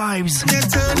 KO Unruly Vibes.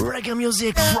 Reggae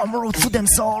music from root to them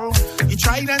soul. You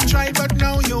tried and tried, but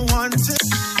now you want to.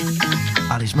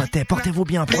 Allez, je me tais, portez-vous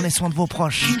bien, prenez soin de vos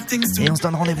proches. Et on se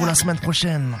donne rendez-vous la semaine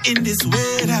prochaine.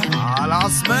 À la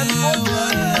semaine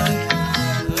prochaine.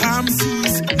 Calm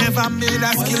seas never made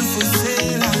a skillful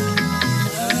sailor.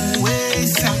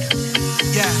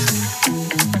 Yeah.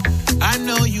 I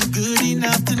know you good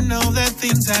enough to know that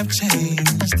things have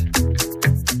changed.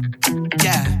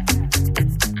 Yeah.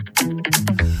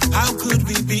 How could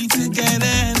we be together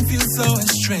and feel so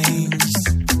estranged?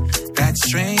 That's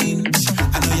strange.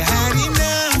 I know you had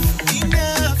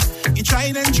enough. You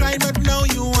tried and tried, but now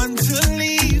you want to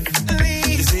leave.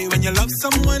 You say when you love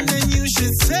someone, then you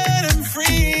should set them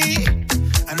free.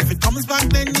 And if it comes back,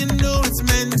 then you know it's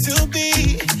meant to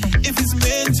be. If it's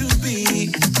meant to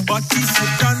be. But we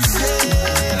sit on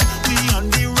sail. We on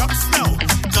the rocks now.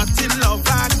 Not in love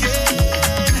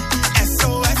again.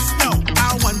 SOS now.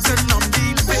 I want to numb the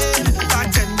pain.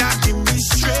 Bartender, give me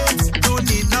straight. Don't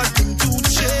need nothing to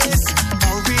chase.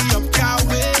 Hurry up your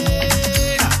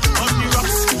way. On the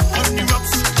rocks, on the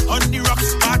rocks, on the rocks.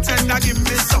 Bartender, give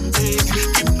me something.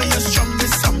 Give me your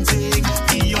strongest something.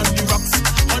 Be on the rocks,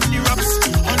 on the rocks,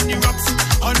 on the rocks,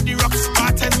 on the rocks.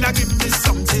 Bartender, give me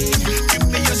something. Give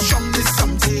me your strongest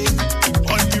something.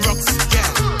 On the rocks,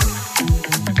 yeah.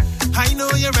 I know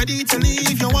you're ready to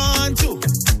leave, you want to.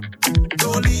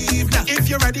 Don't leave now. If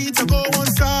you're ready to go, won't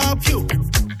stop you.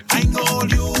 I ain't gonna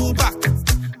hold you back.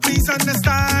 Please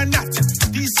understand that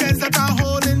these chains that are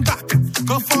holding back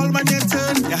go fall when you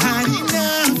turn. You had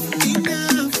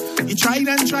enough. You tried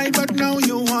and tried, but now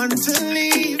you want to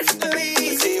leave.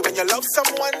 Say when you love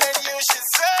someone, then you should